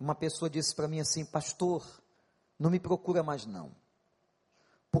 uma pessoa disse para mim assim, pastor, não me procura mais não,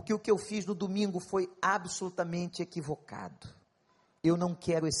 porque o que eu fiz no domingo foi absolutamente equivocado. Eu não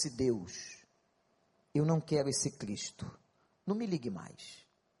quero esse Deus, eu não quero esse Cristo, não me ligue mais.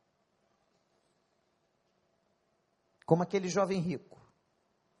 Como aquele jovem rico,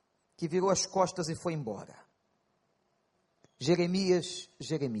 que virou as costas e foi embora. Jeremias,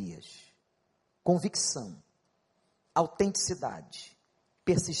 convicção, autenticidade,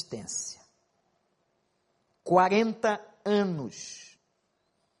 persistência. 40 anos,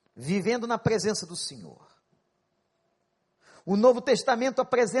 vivendo na presença do Senhor. O Novo Testamento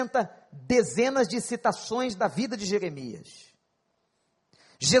apresenta dezenas de citações da vida de Jeremias.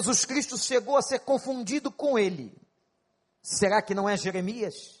 Jesus Cristo chegou a ser confundido com ele. Será que não é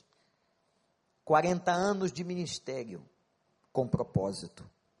Jeremias? 40 anos de ministério com propósito.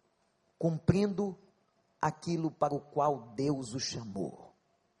 cumprindo aquilo para o qual Deus o chamou.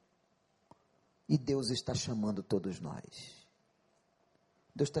 E Deus está chamando todos nós.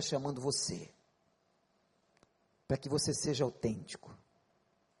 Deus está chamando você, para que você seja autêntico,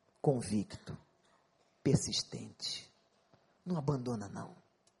 convicto, persistente. Não abandona, não.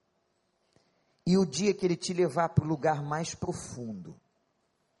 E o dia que Ele te levar para o lugar mais profundo,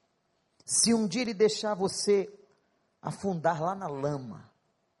 se um dia Ele deixar você afundar lá na lama,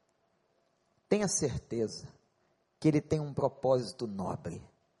 tenha certeza que Ele tem um propósito nobre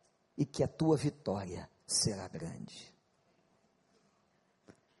e que a tua vitória será grande.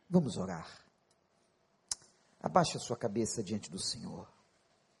 Vamos orar. Abaixe a sua cabeça diante do Senhor.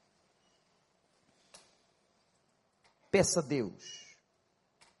 Peça a Deus,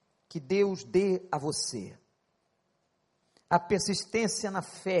 que Deus dê a você a persistência na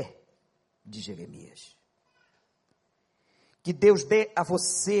fé de Jeremias. Que Deus dê a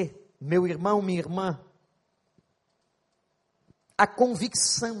você, meu irmão, minha irmã, a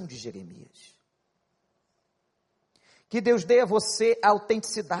convicção de Jeremias. Que Deus dê a você a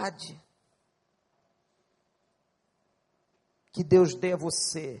autenticidade. Que Deus dê a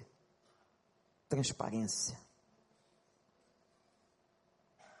você transparência.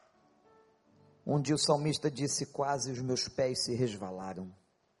 Onde o salmista disse: quase os meus pés se resvalaram,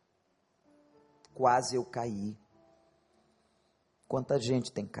 quase eu caí. Quanta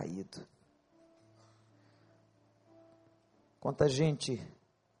gente tem caído, quanta gente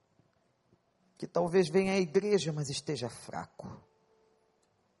que talvez venha à igreja, mas esteja fraco.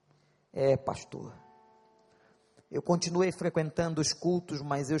 Pastor, eu continuei frequentando os cultos,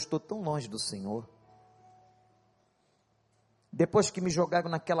 mas eu estou tão longe do Senhor. Depois que me jogaram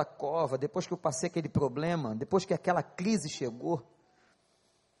naquela cova, depois que eu passei aquele problema, depois que aquela crise chegou,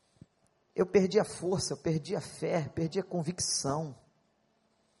 eu perdi a força, eu perdi a fé, perdi a convicção.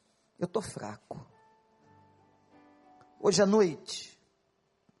 Eu estou fraco. Hoje à noite,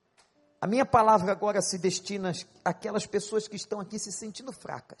 a minha palavra agora se destina àquelas pessoas que estão aqui se sentindo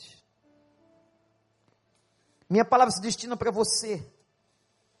fracas. Minha palavra se destina para você,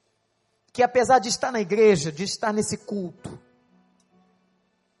 que apesar de estar na igreja, de estar nesse culto,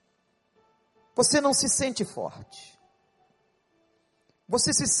 você não se sente forte.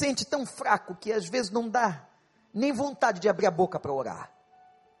 Você se sente tão fraco que às vezes não dá nem vontade de abrir a boca para orar.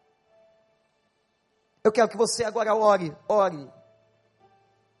 Eu quero que você agora ore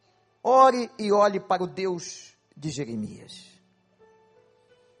e olhe para o Deus de Jeremias.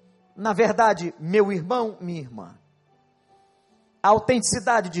 Na verdade, meu irmão, minha irmã, a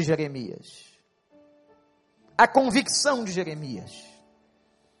autenticidade de Jeremias, a convicção de Jeremias,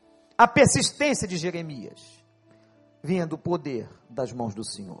 a persistência de Jeremias, vinha do poder das mãos do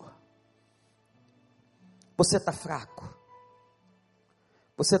Senhor. Você está fraco,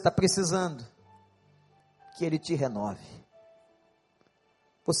 você está precisando que Ele te renove.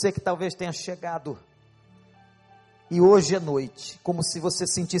 Você que talvez tenha chegado, e hoje é noite, como se você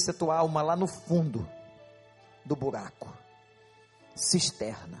sentisse a tua alma lá no fundo do buraco,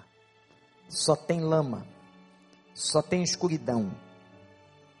 cisterna, só tem lama, só tem escuridão.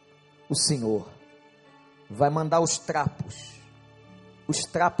 O Senhor vai mandar os trapos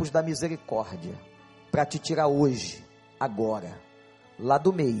da misericórdia, para te tirar hoje, agora, lá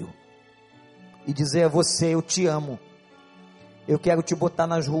do meio, e dizer a você: eu te amo, eu quero te botar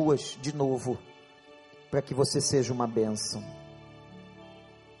nas ruas de novo, para que você seja uma bênção.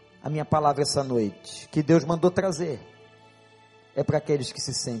 A minha palavra essa noite, que Deus mandou trazer, é para aqueles que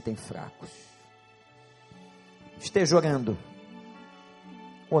se sentem fracos. Esteja orando,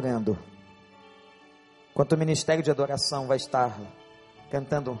 enquanto o ministério de adoração vai estar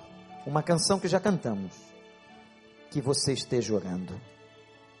cantando uma canção que já cantamos, que você esteja orando.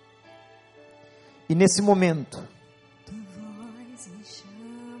 E nesse momento,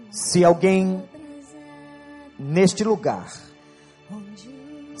 se alguém neste lugar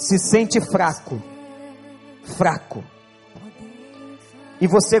se sente fraco, e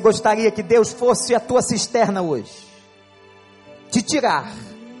você gostaria que Deus fosse a tua cisterna hoje, te tirar,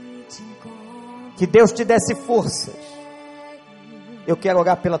 que Deus te desse forças, eu quero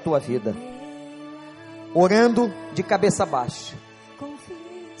orar pela tua vida, orando de cabeça baixa.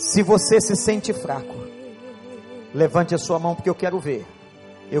 Se você se sente fraco, levante a sua mão, porque eu quero ver.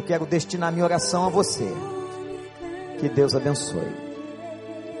 Eu quero destinar minha oração a você. Que Deus abençoe.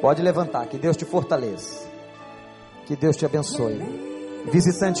 Pode levantar, que Deus te fortaleça. Que Deus te abençoe.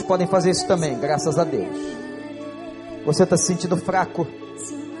 Visitantes podem fazer isso também, graças a Deus. Você está se sentindo fraco?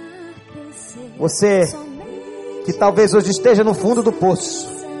 Você que talvez hoje esteja no fundo do poço,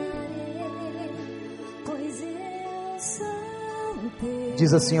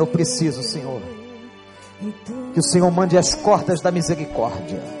 diz assim: eu preciso, Senhor, que o Senhor mande as cordas da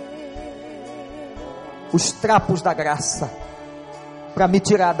misericórdia, os trapos da graça, para me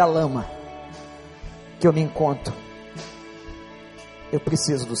tirar da lama que eu me encontro. Eu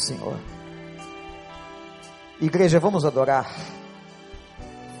preciso do Senhor. Igreja, vamos adorar.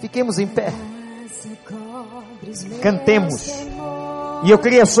 Fiquemos em pé, cantemos. E eu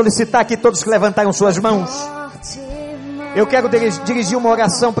queria solicitar aqui todos que levantaram suas mãos. Eu quero dirigir uma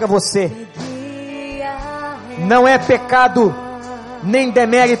oração para você. Não é pecado nem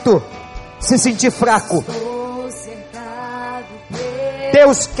demérito se sentir fraco.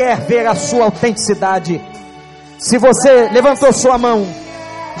 Deus quer ver a sua autenticidade. Se você levantou sua mão,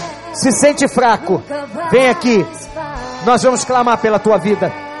 se sente fraco, vem aqui. Nós vamos clamar pela tua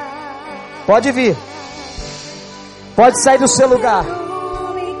vida. Pode vir. Pode sair do seu lugar.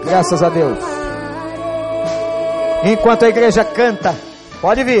 Graças a Deus. Enquanto a igreja canta,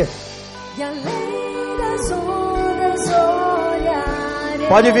 pode vir.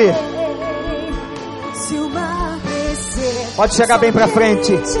 Pode vir. Pode chegar bem para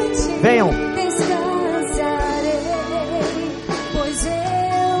frente. Venham.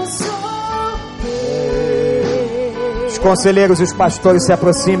 Os conselheiros e os pastores se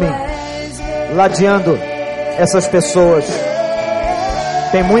aproximem, ladeando essas pessoas.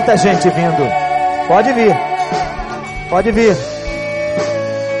 Tem muita gente vindo. Pode vir. Pode vir.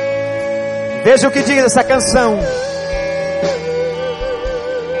 Veja o que diz essa canção.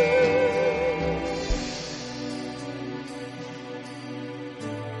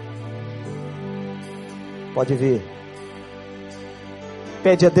 Pode vir.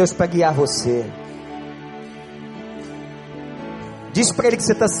 Pede a Deus para guiar você. Diz para Ele que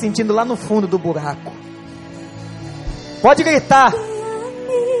você está se sentindo lá no fundo do buraco. Pode gritar.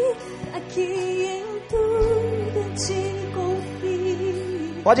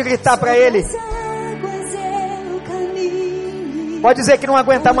 Pode gritar para Ele. Pode dizer que não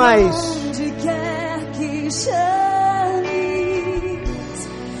aguenta mais.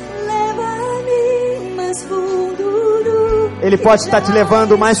 Ele pode estar te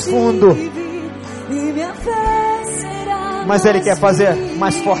levando mais fundo, mas Ele quer fazer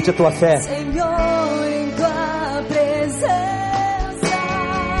mais forte a tua fé.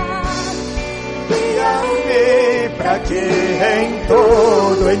 Guia-me para que em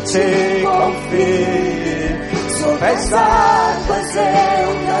tudo em Ti confie, sobre as águas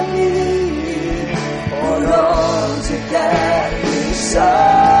eu caminhe, por onde quer que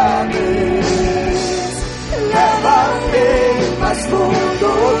chame. Leva-me mais fundo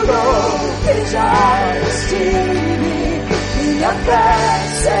do que já estive, minha fé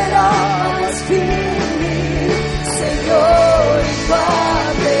será mais firme, Senhor, em tua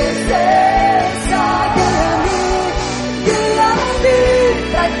presença. Guia-me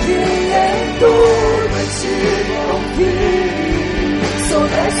para que em tudo em Ti confie,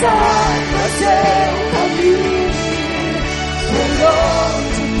 sobre as águas eu caminhe, por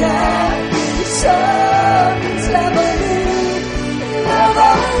onde quer que chame.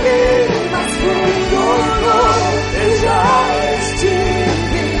 Leva-me mais fundo que já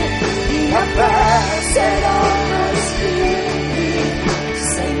estive, minha fé será mais firme,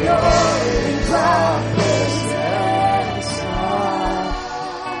 Senhor, em tua presença.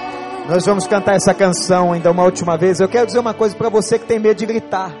 Nós vamos cantar essa canção ainda uma última vez. Eu quero dizer uma coisa para você que tem medo de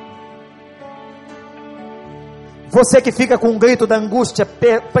gritar. Você que fica com um grito da angústia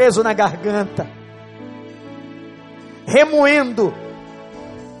preso na garganta, remoendo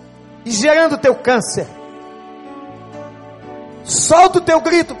e gerando teu câncer. Solta o teu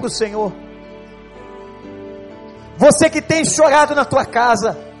grito para o Senhor. Você que tem chorado na tua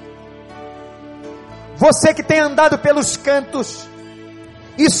casa, você que tem andado pelos cantos,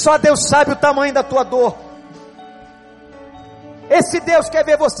 e só Deus sabe o tamanho da tua dor. Esse Deus quer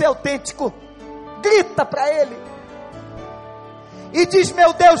ver você autêntico. Grita para Ele e diz: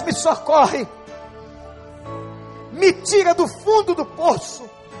 meu Deus, me socorre, me tira do fundo do poço.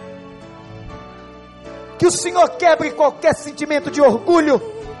 Que o Senhor quebre qualquer sentimento de orgulho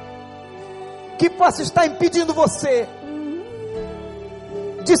que possa estar impedindo você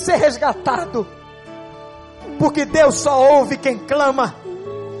de ser resgatado, porque Deus só ouve quem clama.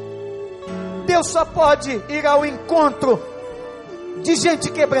 Deus só pode ir ao encontro de gente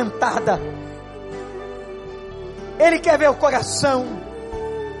quebrantada. Ele quer ver o coração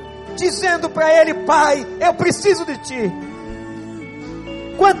dizendo para Ele: Pai, eu preciso de Ti.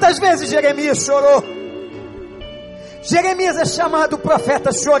 Quantas vezes Jeremias chorou? Jeremias é chamado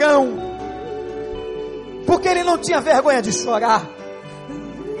profeta chorão, porque ele não tinha vergonha de chorar,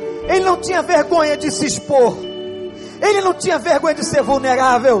 ele não tinha vergonha de se expor, Ele não tinha vergonha de ser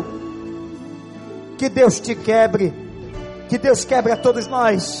vulnerável. Que Deus te quebre, que Deus quebre a todos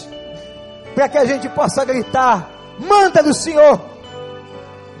nós, para que a gente possa gritar: manda-nos, Senhor,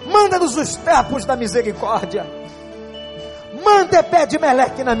 manda-nos os trapos da misericórdia, manda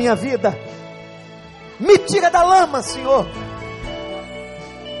Ebed-Meleque na minha vida, me tira da lama, Senhor,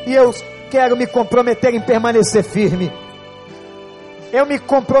 e eu quero me comprometer em permanecer firme. Eu me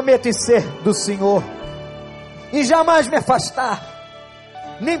comprometo em ser do Senhor, e jamais me afastar,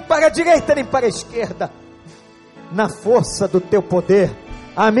 nem para a direita, nem para a esquerda, na força do teu poder.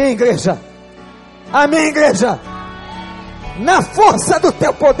 Amém, igreja? Amém, igreja? Na força do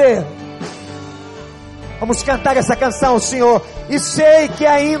teu poder. Vamos cantar essa canção, Senhor. E sei que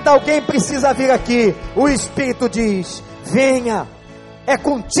ainda alguém precisa vir aqui. O Espírito diz: venha. É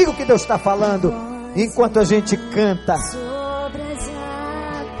contigo que Deus está falando. Enquanto a gente canta,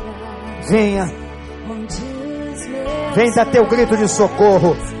 venha. Vem dar teu grito de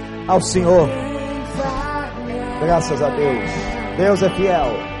socorro ao Senhor. Graças a Deus. Deus é fiel.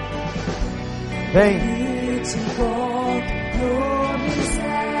 Vem.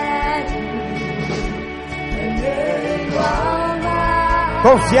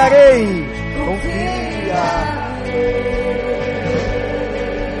 Confiarei.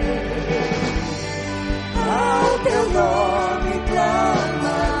 Ao teu nome clamarei.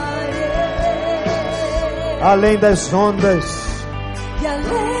 Além das ondas, E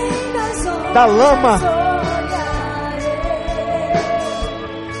além das ondas da lama, olharei.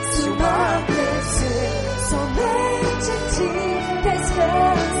 Se o mar crescer, somente em ti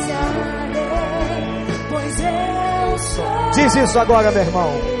descansarei. Pois eu sou. diz isso agora, meu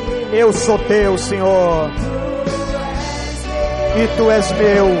irmão. Eu sou teu, Senhor, e tu és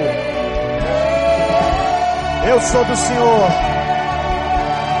meu. Eu sou do Senhor.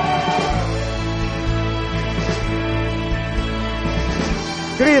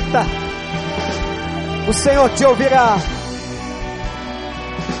 Grita, o Senhor te ouvirá.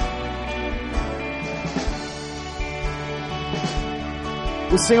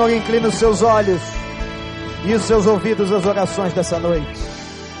 O Senhor inclina os seus olhos e os seus ouvidos às orações dessa noite.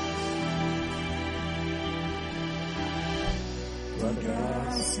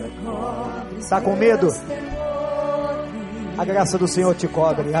 Está com medo? A graça do Senhor te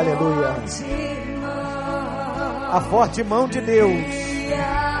cobre, aleluia. A forte mão de Deus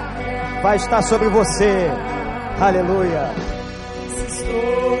vai estar sobre você, aleluia.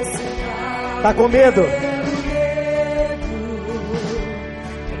 Está com medo?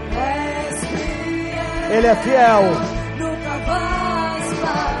 Ele é fiel.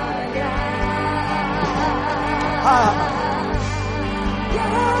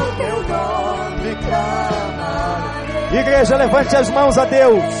 Igreja, levante as mãos a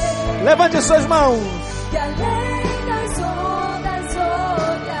Deus. Levante suas mãos. Que além das ondas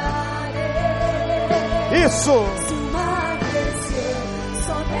olharei. Isso. Se o mar crescer,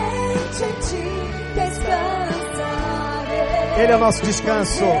 somente em ti descansarei. Ele é o nosso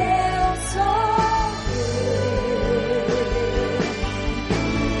descanso. Eu sou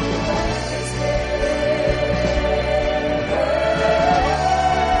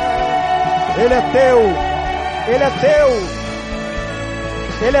Ele é teu. Ele é teu.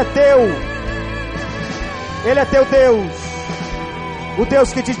 Ele é teu. Ele é teu Deus. O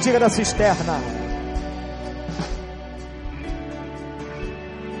Deus que te tira da cisterna.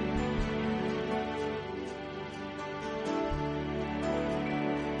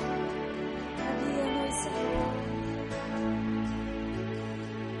 Guia-nos, Senhor.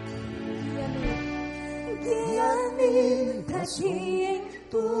 Guia-me para que em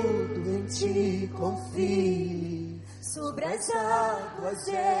tudo em ti confie. Sobre as águas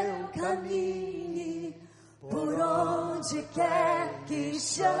eu caminhe, por onde quer que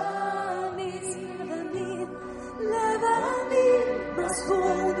chames. Leva-me mais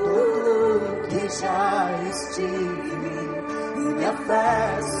fundo do que já estive, e minha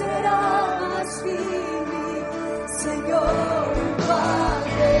fé será mais firme, Senhor, em tua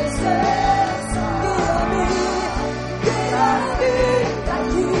presença. Guia-me,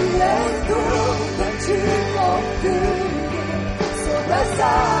 daqui em tudo em ti confio. Sobre as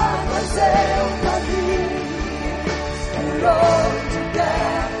águas eu caminho, por onde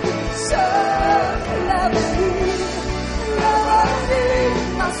quer que chame. Leva-me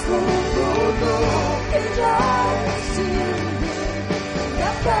mais fundo do que já estive,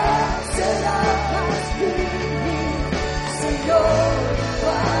 minha fé será mais firme, Senhor, em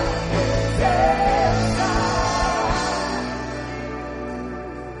tua presença.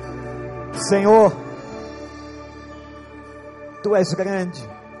 Senhor, tu és grande.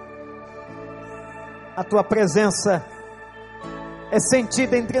 A tua presença é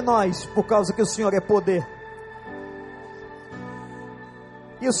sentida entre nós, por causa que o Senhor é poder.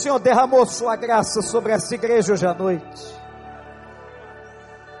 E o Senhor derramou sua graça sobre essa igreja hoje à noite.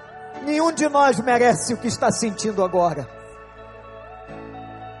 Nenhum de nós merece o que está sentindo agora.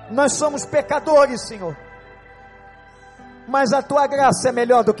 Nós somos pecadores, Senhor. Mas a tua graça é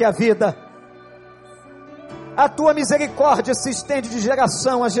melhor do que a vida. A tua misericórdia se estende de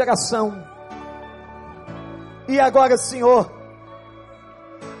geração a geração. E agora, Senhor,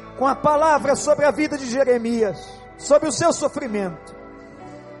 com a palavra sobre a vida de Jeremias, sobre o seu sofrimento,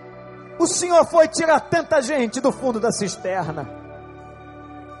 o Senhor foi tirar tanta gente do fundo da cisterna.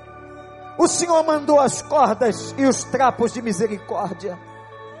 O Senhor mandou as cordas e os trapos de misericórdia.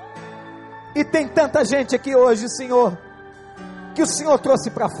 E tem tanta gente aqui hoje, Senhor, que o Senhor trouxe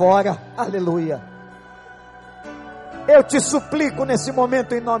para fora. Aleluia. Eu te suplico nesse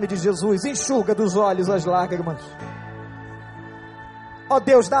momento, em nome de Jesus, enxuga dos olhos as lágrimas. Ó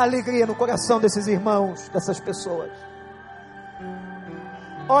Deus, dá alegria no coração desses irmãos, dessas pessoas.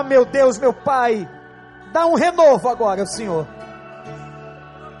 Ó meu Deus, meu Pai, dá um renovo agora, Senhor.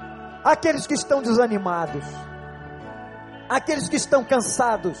 Aqueles que estão desanimados, aqueles que estão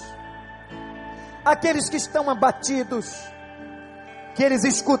cansados, aqueles que estão abatidos, que eles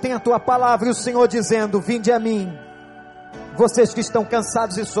escutem a tua palavra e o Senhor dizendo: vinde a mim, vocês que estão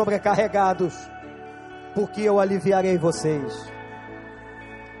cansados e sobrecarregados, porque eu aliviarei vocês.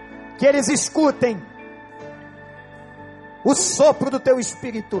 Que eles escutem o sopro do teu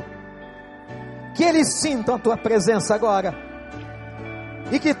Espírito, que eles sintam a tua presença agora,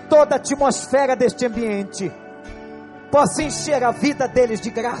 e que toda a atmosfera deste ambiente possa encher a vida deles de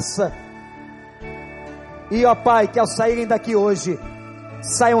graça. E ó Pai, que ao saírem daqui hoje,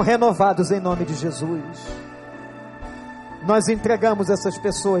 saiam renovados em nome de Jesus. Nós entregamos essas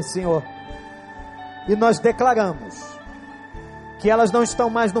pessoas, Senhor, e nós declaramos que elas não estão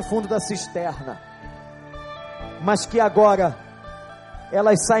mais no fundo da cisterna, mas que agora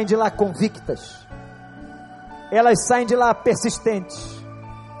elas saem de lá convictas, elas saem de lá persistentes,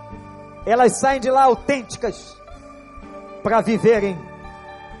 elas saem de lá autênticas, para viverem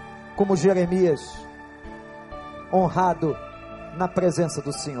como Jeremias, honrado na presença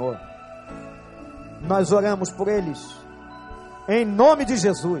do Senhor. Nós oramos por eles, em nome de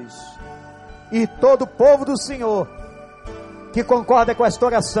Jesus, e todo o povo do Senhor, que concorda com esta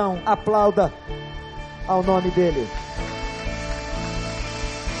oração, aplauda ao nome dele.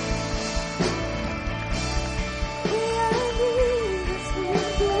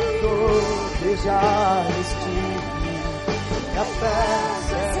 Já estive na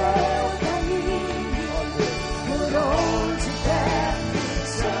festa, o caminho por onde der.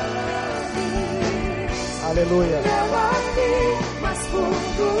 Aleluia. Não ali, mas por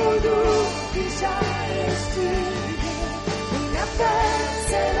tudo que já estive, minha fé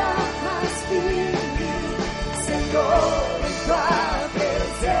será mais firme, Senhor, em tua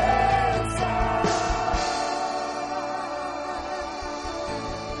presença.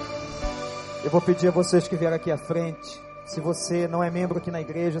 Eu vou pedir a vocês que vieram aqui à frente, se você não é membro aqui na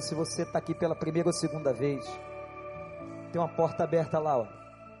igreja, se você está aqui pela primeira ou segunda vez, tem uma porta aberta lá, ó.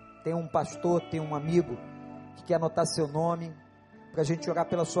 Tem um pastor, tem um amigo que quer anotar seu nome, para a gente orar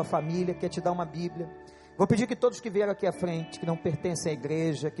pela sua família, quer te dar uma Bíblia. Vou pedir que todos que vieram aqui à frente, que não pertencem à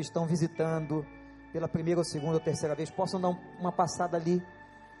igreja, que estão visitando pela primeira ou segunda ou terceira vez, possam dar uma passada ali,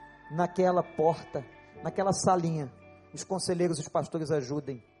 naquela porta, naquela salinha. Os conselheiros e os pastores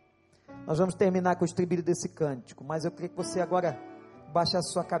ajudem. Nós vamos terminar com o estribilho desse cântico, mas eu queria que você agora baixe a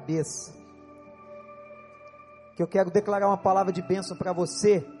sua cabeça, que eu quero declarar uma palavra de bênção para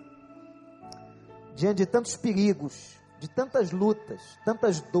você, diante de tantos perigos, de tantas lutas,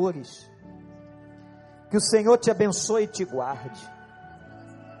 tantas dores. Que o Senhor te abençoe e te guarde,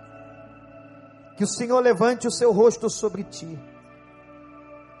 que o Senhor levante o seu rosto sobre ti,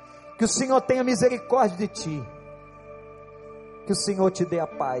 que o Senhor tenha misericórdia de ti, que o Senhor te dê a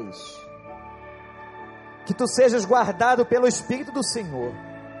paz, que tu sejas guardado pelo Espírito do Senhor,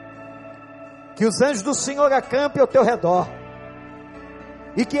 que os anjos do Senhor acampem ao teu redor,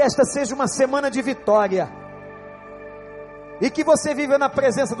 e que esta seja uma semana de vitória, e que você viva na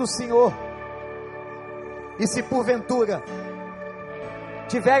presença do Senhor. E se porventura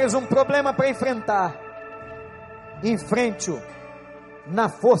tiveres um problema para enfrentar, enfrente-o na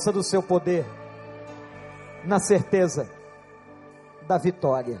força do seu poder, na certeza da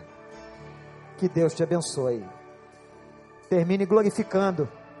vitória. Que Deus te abençoe. Termine glorificando,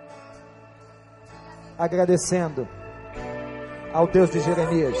 agradecendo ao Deus de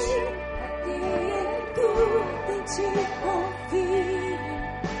Jeremias.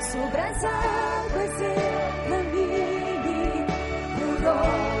 Sobre as águas eu caminho,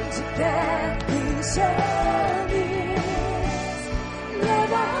 quer me chames,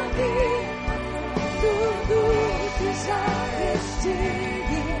 leva-me tudo que já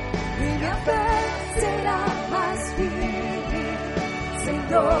extingue, e minha fé será mais firme,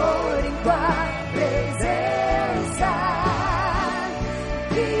 Senhor.